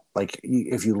NFL. Like,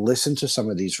 if you listen to some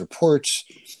of these reports,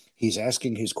 he's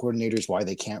asking his coordinators why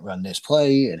they can't run this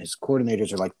play, and his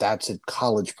coordinators are like, that's a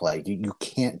college play. You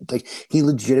can't, like, he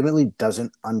legitimately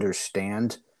doesn't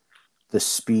understand the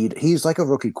speed. He's like a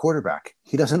rookie quarterback.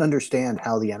 He doesn't understand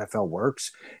how the NFL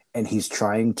works, and he's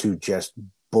trying to just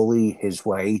bully his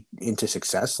way into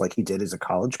success like he did as a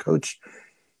college coach.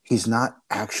 He's not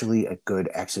actually a good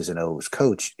X's and O's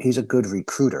coach. He's a good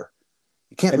recruiter.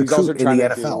 You can't recruit in the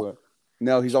NFL.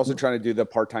 No, he's also trying to do the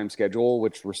part-time schedule,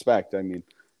 which respect. I mean,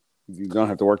 if you don't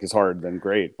have to work as hard, then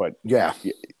great. But yeah,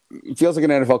 it feels like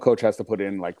an NFL coach has to put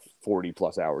in like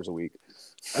 40+ hours a week.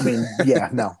 I mean, yeah,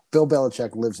 no. Bill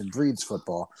Belichick lives and breathes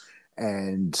football,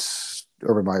 and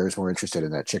Urban Meyer is more interested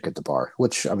in that chick at the bar,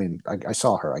 which, I mean, I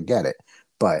saw her. I get it.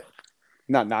 But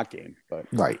not game, but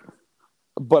right.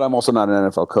 But I'm also not an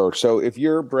NFL coach. So if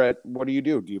you're Brett, what do?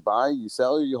 Do you buy, you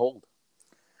sell, or you hold?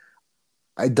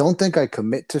 I don't think I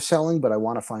commit to selling, but I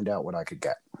want to find out what I could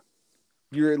get.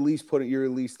 You're at least putting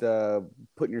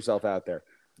yourself out there.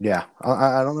 Yeah,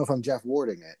 I don't know if I'm Jeff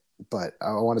Warding it, but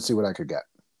I want to see what I could get.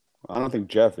 I don't think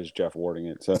Jeff is Jeff Warding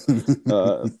it. So,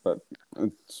 but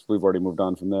we've already moved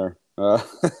on from there.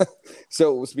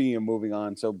 So speaking of moving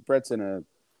on, so Brett's in a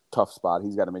tough spot.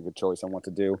 He's got to make a choice on what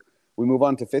to do. We move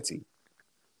on to Fitzy.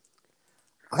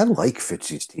 I like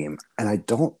Fitzy's team, and I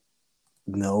don't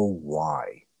know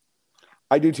why.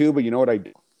 I do too, but you know what I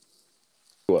do?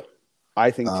 I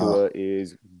think Tua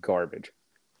is garbage.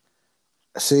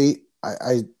 See,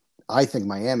 I think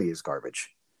Miami is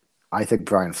garbage. I think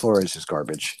Brian Flores is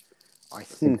garbage. I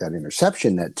think that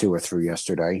interception that Tua threw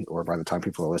yesterday, or by the time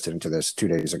people are listening to this 2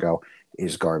 days ago,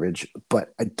 is garbage.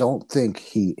 But I don't think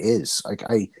he is. Like,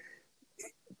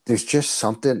 there's just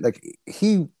something, like,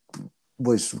 he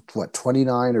was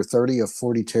 29 or 30 of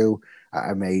 42.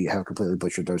 I may have completely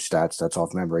butchered those stats. That's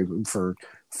off memory. For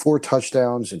 4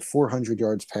 touchdowns and 400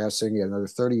 yards passing, and another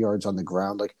 30 yards on the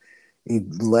ground. Like, he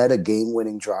led a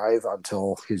game-winning drive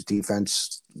until his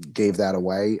defense gave that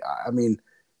away. I mean,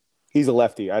 he's a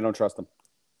lefty. I don't trust him.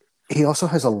 He also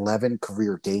has 11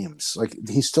 career games. Like,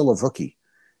 he's still a rookie.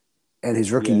 And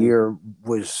his rookie year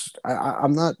was –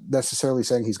 I'm not necessarily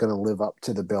saying he's going to live up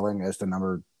to the billing as the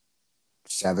number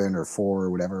 7 or 4 or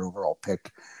whatever overall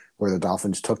pick where the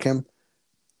Dolphins took him.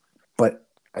 But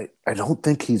I don't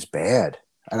think he's bad.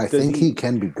 And I think he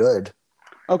can be good.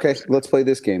 Okay, let's play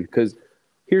this game. Because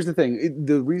here's the thing.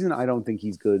 The reason I don't think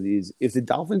he's good is if the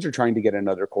Dolphins are trying to get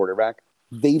another quarterback,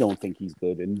 they don't think he's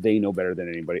good, and they know better than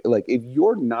anybody. Like, if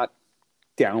you're not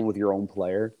down with your own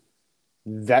player,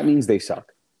 that means they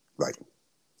suck. Right.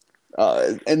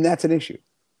 And that's an issue.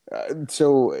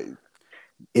 So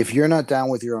if you're not down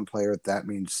with your own player, that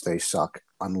means they suck,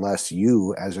 unless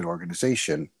you, as an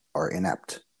organization, are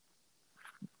inept.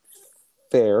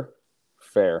 Fair.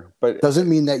 fair, but doesn't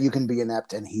mean that you can be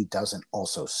inept and he doesn't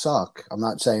also suck. I'm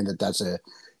not saying that that's a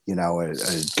get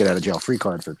out of jail free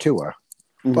card for Tua,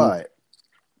 but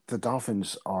the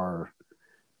Dolphins are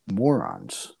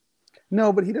morons.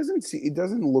 No, but it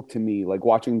doesn't look to me like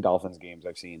watching Dolphins games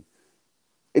I've seen.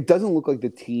 It doesn't look like the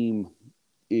team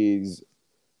is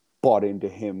bought into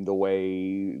him the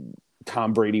way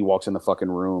Tom Brady walks in the fucking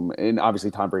room. And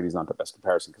obviously Tom Brady's not the best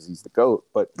comparison because he's the GOAT,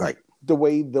 but right. The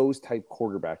way those type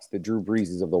quarterbacks, the Drew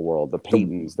Breeses of the world, the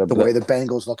Peytons, the way the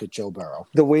Bengals look at Joe Burrow,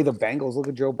 the way the Bengals look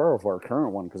at Joe Burrow for our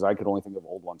current one, because I could only think of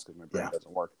old ones because my brain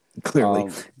doesn't work.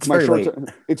 Clearly,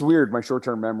 it's weird. My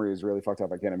short-term memory is really fucked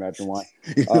up. I can't imagine why.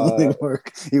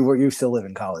 You still live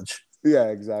in college. Yeah,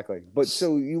 exactly. But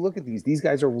so you look at these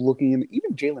guys are looking, and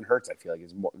even Jalen Hurts, I feel like,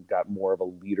 has got more of a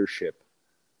leadership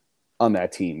on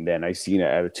that team than I seen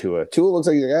out of Tua. Tua looks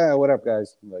like, what up,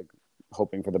 guys? Like,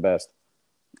 hoping for the best.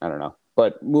 I don't know.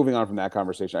 But moving on from that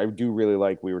conversation, I do really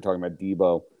like, we were talking about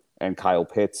Debo and Kyle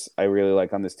Pitts. I really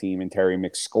like on this team, and Terry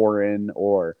McScorin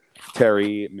or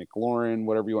Terry McLaurin,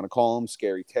 whatever you want to call him,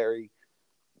 Scary Terry.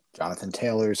 Jonathan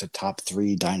Taylor's a top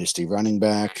 3 dynasty running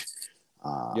back.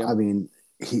 I mean,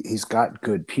 he's got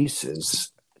good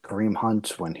pieces. Kareem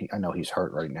Hunt, I know he's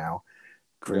hurt right now.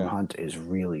 Kareem Hunt is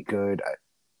really good.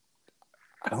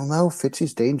 I don't know.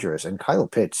 Fitzy's dangerous, and Kyle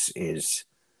Pitts is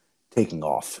taking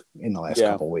off in the last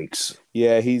couple weeks.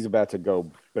 Yeah, he's about to go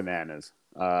bananas.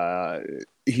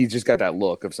 He's just got that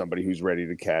look of somebody who's ready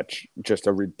to catch just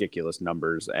a ridiculous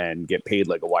numbers and get paid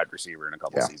like a wide receiver in a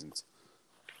couple seasons.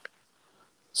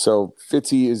 So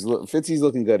Fitzy's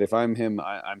looking good. If I'm him,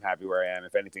 I'm happy where I am.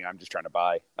 If anything, I'm just trying to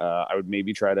buy. I would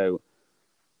maybe try to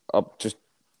just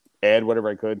add whatever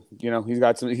I could. You know, he's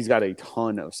got a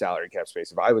ton of salary cap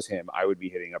space. If I was him, I would be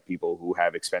hitting up people who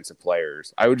have expensive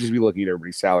players. I would just be looking at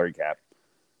everybody's salary cap.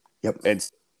 Yep. And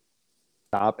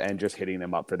stop and just hitting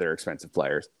them up for their expensive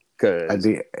players.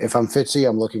 If I'm Fitzy,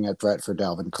 I'm looking at Brett for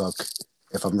Dalvin Cook.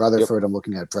 If I'm Rutherford, I'm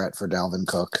looking at Brett for Dalvin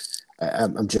Cook.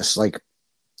 I'm just like,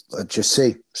 just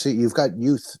see, you've got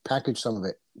youth. Package some of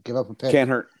it. Give up a pick. Can't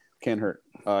hurt.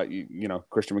 You know,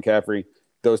 Christian McCaffrey.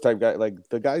 Those type guys, like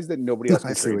the guys that nobody else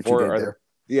can trade for,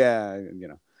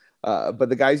 but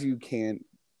the guys you can't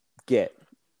get,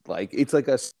 like it's like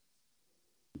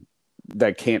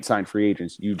that can't sign free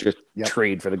agents. You just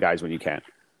trade for the guys when you can.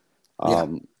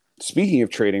 Speaking of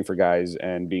trading for guys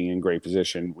and being in great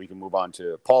position, we can move on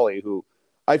to Paulie, who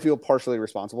I feel partially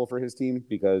responsible for his team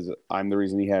because I'm the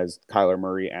reason he has Kyler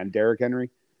Murray and Derrick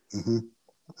Henry. I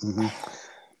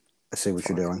see what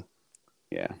you're doing.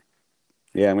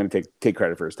 Yeah, I'm going to take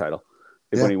credit for his title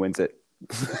when he wins it.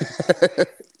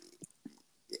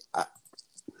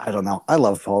 I don't know. I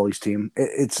love Paulie's team.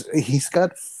 He's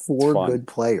got 4 good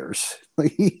players.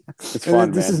 It's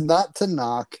fun. This is not to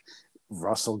knock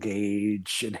Russell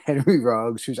Gage and Henry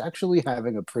Ruggs, who's actually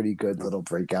having a pretty good little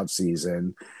breakout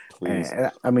season.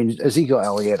 And, I mean, Ezekiel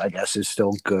Elliott, I guess, is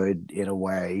still good in a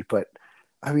way, but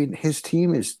I mean, his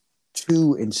team is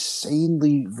 2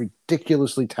 insanely,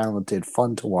 ridiculously talented,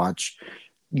 fun to watch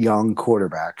young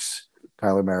quarterbacks,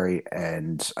 Kyler Murray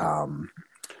and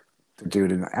the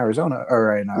dude in Arizona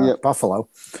or in Buffalo,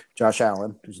 Josh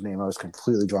Allen, whose name I was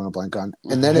completely drawing a blank on.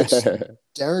 And then it's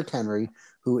Derrick Henry,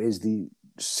 who is the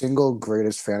single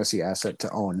greatest fantasy asset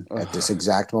to own at this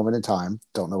exact moment in time.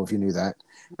 Don't know if you knew that.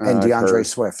 And DeAndre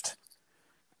Swift.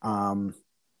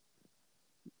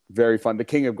 Very fun. The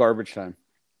king of garbage time.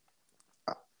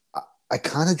 I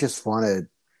kind of just want to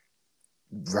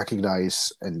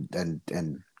recognize and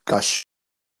gush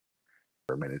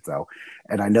for a minute, though.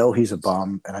 And I know he's a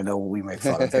bum, and I know we make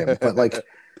fun of him, but like,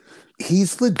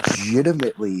 he's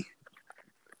legitimately.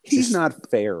 He's not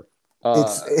fair.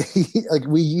 Like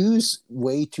we use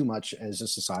way too much as a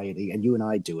society, and you and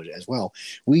I do it as well.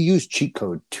 We use cheat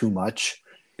code too much.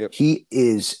 Yep. He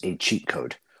is a cheat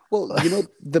code. Well, you know,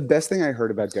 the best thing I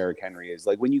heard about Derrick Henry is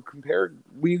like when you compare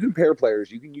players,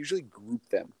 you can usually group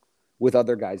them with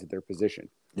other guys at their position.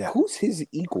 Yeah. Who's his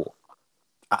equal?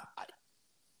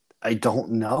 I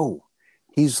don't know.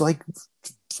 He's like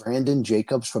Brandon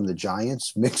Jacobs from the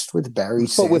Giants mixed with Barry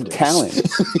Sanders. But with talent.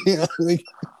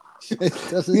 It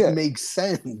doesn't make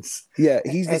sense. Yeah,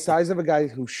 he's the size of a guy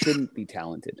who shouldn't be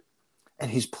talented. And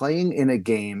he's playing in a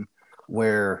game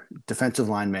where defensive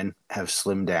linemen have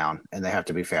slimmed down and they have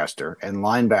to be faster, and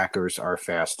linebackers are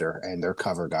faster and they're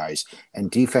cover guys,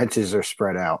 and defenses are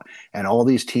spread out. And all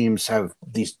these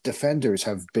defenders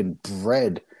have been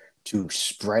bred to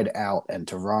spread out and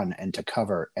to run and to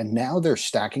cover. And now they're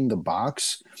stacking the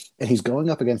box, and he's going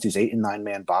up against these 8 and 9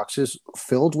 man boxes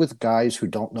filled with guys who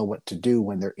don't know what to do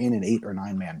when they're in an 8 or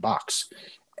 9 man box.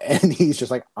 And he's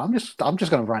just like, I'm just going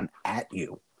to run at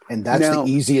you. And that's the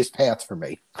easiest path for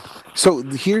me. So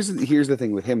here's the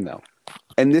thing with him, though.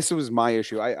 And this was my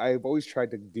issue. I've always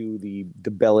tried to do the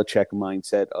Belichick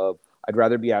mindset of I'd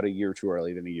rather be out a year too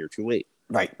early than a year too late.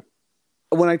 Right.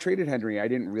 When I traded Henry, I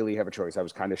didn't really have a choice. I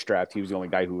was kind of strapped. He was the only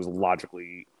guy who was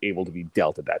logically able to be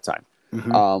dealt at that time.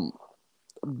 Mm-hmm.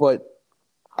 But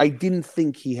I didn't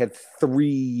think he had 3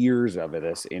 years of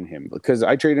this in him because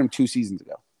I traded him 2 seasons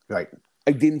ago. Right.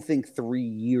 I didn't think 3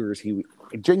 years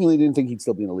I genuinely didn't think he'd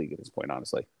still be in the league at this point,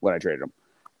 honestly, when I traded him.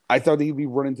 I thought he'd be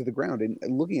running to the ground. And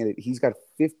looking at it, he's got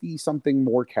 50-something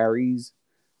more carries.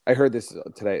 I heard this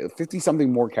today,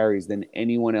 50-something more carries than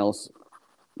anyone else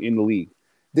in the league.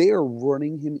 They are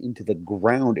running him into the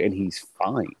ground, and he's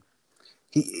fine.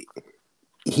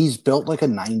 He's built like a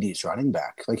 90s running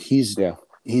back. Like he's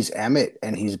Emmett,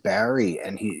 and he's Barry,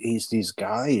 and he's these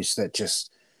guys that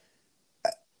just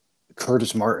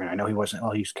Curtis Martin. I know he wasn't.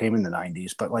 Well, he came in the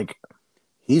 90s, but like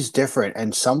he's different.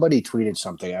 And somebody tweeted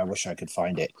something. I wish I could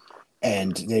find it.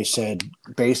 And they said,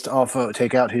 based off of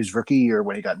take out his rookie year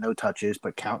when he got no touches,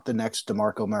 but count the next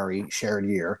DeMarco Murray shared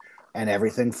year and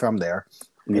everything from there.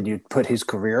 And you put his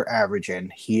career average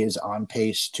in, he is on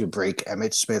pace to break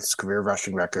Emmitt Smith's career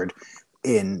rushing record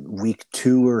in week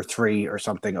 2 or 3 or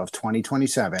something of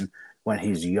 2027 when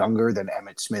he's younger than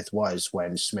Emmitt Smith was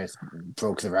when Smith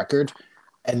broke the record.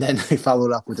 And then they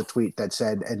followed up with a tweet that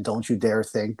said, and don't you dare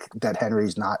think that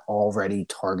Henry's not already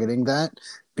targeting that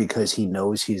because he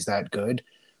knows he's that good.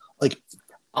 Like,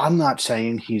 I'm not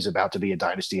saying he's about to be a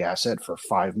dynasty asset for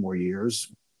 5 more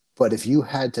years, but if you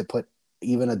had to put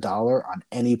even $1 on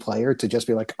any player to just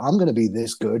be like, I'm going to be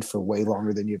this good for way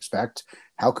longer than you expect,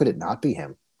 how could it not be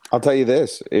him? I'll tell you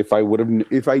this: if I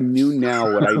knew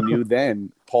now what I knew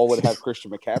then, Paul would have Christian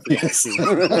McCaffrey.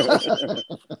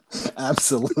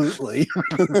 Absolutely.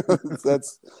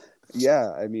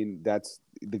 I mean, that's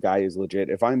the guy is legit.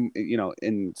 If I'm,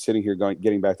 in sitting here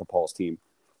getting back to Paul's team,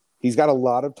 he's got a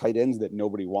lot of tight ends that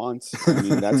nobody wants. I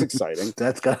mean, that's exciting.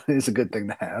 It's a good thing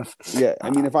to have. Yeah,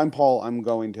 I mean, if I'm Paul, I'm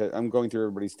going through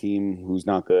everybody's team who's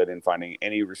not good and finding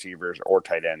any receivers or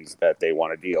tight ends that they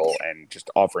want to deal and just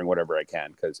offering whatever I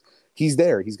can because he's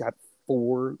there. He's got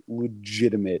 4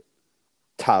 legitimate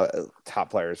top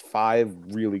players, 5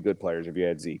 really good players if you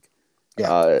had Zeke.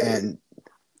 Yeah, and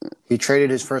he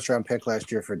traded his first-round pick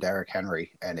last year for Derrick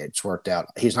Henry, and it's worked out.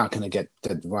 He's not going to get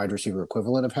the wide receiver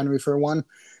equivalent of Henry for 1.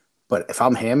 But if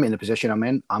I'm him in the position I'm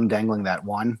in, I'm dangling that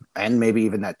 1 and maybe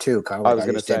even that 2, kind of like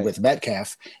I just did with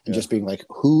Metcalf, and just being like,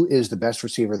 who is the best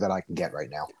receiver that I can get right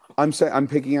now? I'm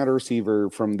picking out a receiver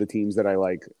from the teams that I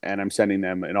like, and I'm sending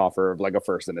them an offer of like a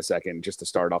first and a second just to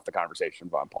start off the conversation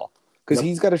with Paul because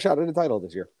he's got a shot at a title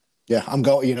this year. Yeah, I'm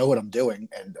going. You know what I'm doing,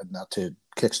 and not to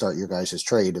kickstart your guys'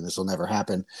 trade, and this will never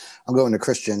happen. I'm going to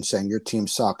Christian saying your team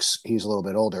sucks. He's a little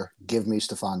bit older. Give me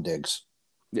Stephon Diggs.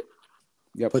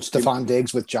 Yep. Put Stephon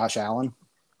Diggs with Josh Allen.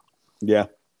 Yeah,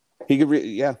 he could.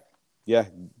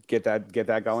 Get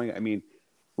that going. I mean,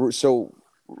 so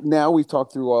now we've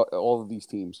talked through all of these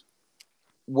teams.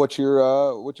 What's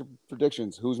your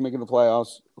predictions? Who's making the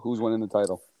playoffs? Who's winning the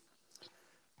title?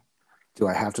 Do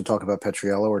I have to talk about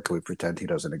Petriello, or can we pretend he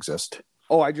doesn't exist?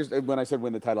 Oh, when I said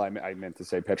win the title, I meant to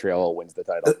say Petriello wins the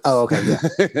title. Oh, okay,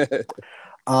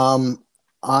 yeah.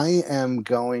 I am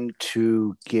going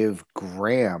to give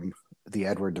Graham the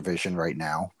Edward division right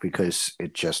now because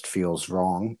it just feels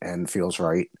wrong and feels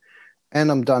right. And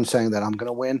I'm done saying that I'm going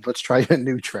to win. Let's try a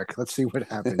new trick. Let's see what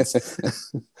happens.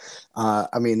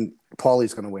 I mean,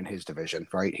 Paulie's going to win his division,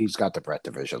 right? He's got the Brett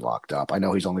division locked up. I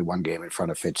know he's only 1 game in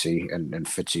front of Fitzy, and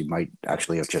Fitzy might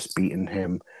actually have just beaten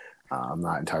him. I'm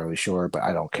not entirely sure, but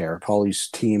I don't care. Paulie's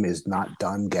team is not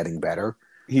done getting better.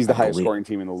 He's the highest scoring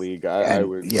team in the league. I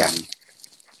would. Yeah.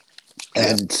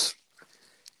 And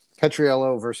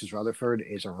Petriello versus Rutherford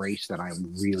is a race that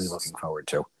I'm really looking forward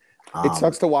to. It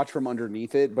sucks to watch from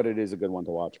underneath it, but it is a good one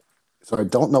to watch. So I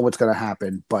don't know what's going to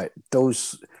happen, but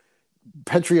those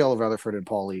Petriello, Rutherford, and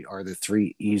Paulie are the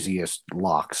 3 easiest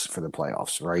locks for the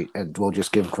playoffs, right? And we'll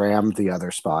just give Graham the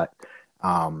other spot.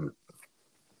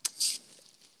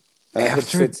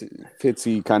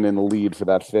 Fitzy kind of in the lead for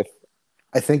that 5th.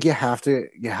 I think you have to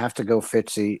go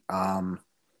Fitzy.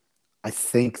 I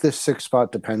think the 6th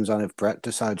spot depends on if Brett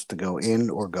decides to go in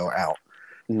or go out,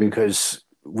 because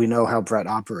we know how Brett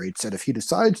operates. And if he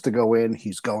decides to go in,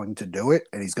 he's going to do it,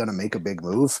 and he's going to make a big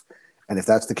move. And if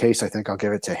that's the case, I think I'll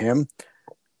give it to him.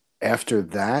 After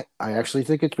that, I actually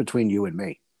think it's between you and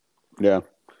me. Yeah.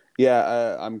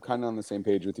 I'm kind of on the same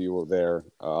page with you there.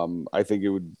 I think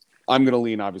I'm going to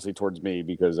lean obviously towards me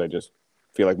because I just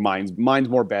feel like mine's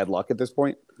more bad luck at this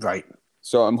point. Right.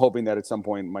 So I'm hoping that at some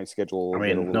point my schedule will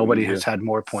get a little nobody easier. has had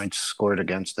more points scored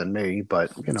against than me,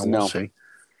 but we'll see.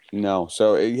 No.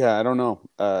 So yeah, I don't know.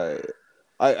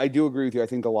 I do agree with you. I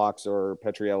think the locks are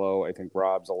Petriello. I think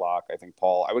Rob's a lock. I think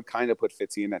Paul. I would kind of put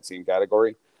Fitzy in that same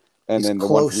category. And He's then the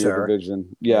one from your closer.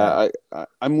 division. Yeah.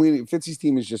 I'm leaning. Fitzy's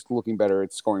team is just looking better.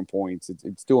 It's scoring points.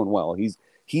 It's doing well.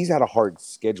 He's had a hard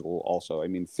schedule also. I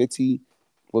mean, Fitzy,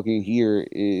 looking here,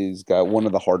 is got one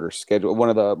of the harder schedule, one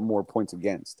of the more points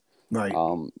against. Right.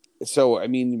 So I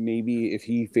mean, maybe if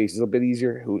he faces a bit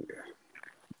easier,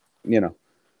 you know.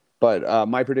 But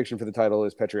my prediction for the title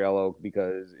is Petriello,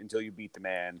 because until you beat the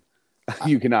man,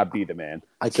 you cannot be the man.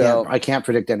 I can't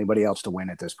predict anybody else to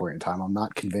win at this point in time. I'm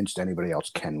not convinced anybody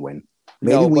else can win.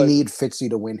 Maybe we need Fitzy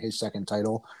to win his second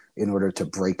title in order to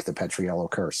break the Petriello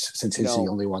curse, since he's the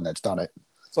only one that's done it.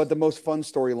 But the most fun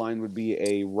storyline would be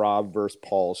a Rob versus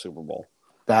Paul Super Bowl.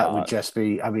 That would just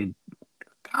be, I mean,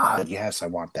 God, yes, I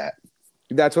want that.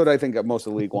 That's what I think most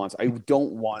of the league wants. I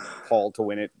don't want Paul to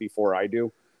win it before I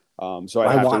do. So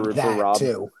I'd have to root for Rob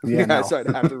too. So I'd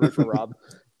have to root for Rob.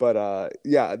 But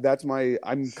yeah,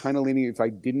 I'm kind of leaning. If I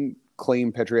didn't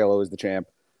claim Petriello as the champ,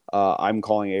 I'm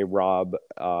calling a Rob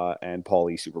and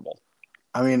Paulie Super Bowl.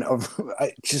 I mean,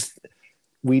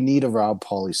 we need a Rob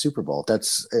Paulie Super Bowl.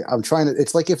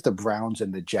 It's like if the Browns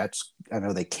and the Jets, I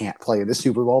know they can't play in the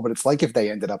Super Bowl, but it's like if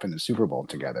they ended up in the Super Bowl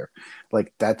together.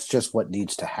 Like, that's just what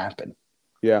needs to happen.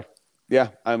 Yeah.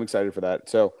 I'm excited for that.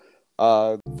 So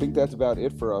I think that's about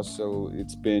it for us. So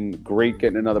it's been great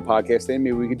getting another podcast in.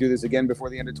 Maybe we could do this again before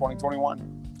the end of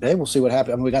 2021. Hey, we'll see what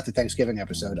happens. I mean, we got the Thanksgiving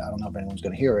episode. I don't know if anyone's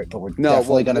going to hear it, but we're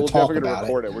definitely going to talk about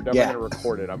it. We're definitely going to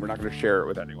record it. We're not going to share it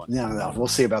with anyone. No. We'll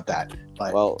see about that.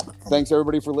 But, well, thanks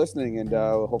everybody for listening, and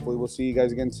hopefully we'll see you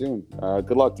guys again soon.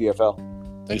 Good luck,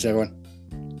 DFL. Thanks, everyone.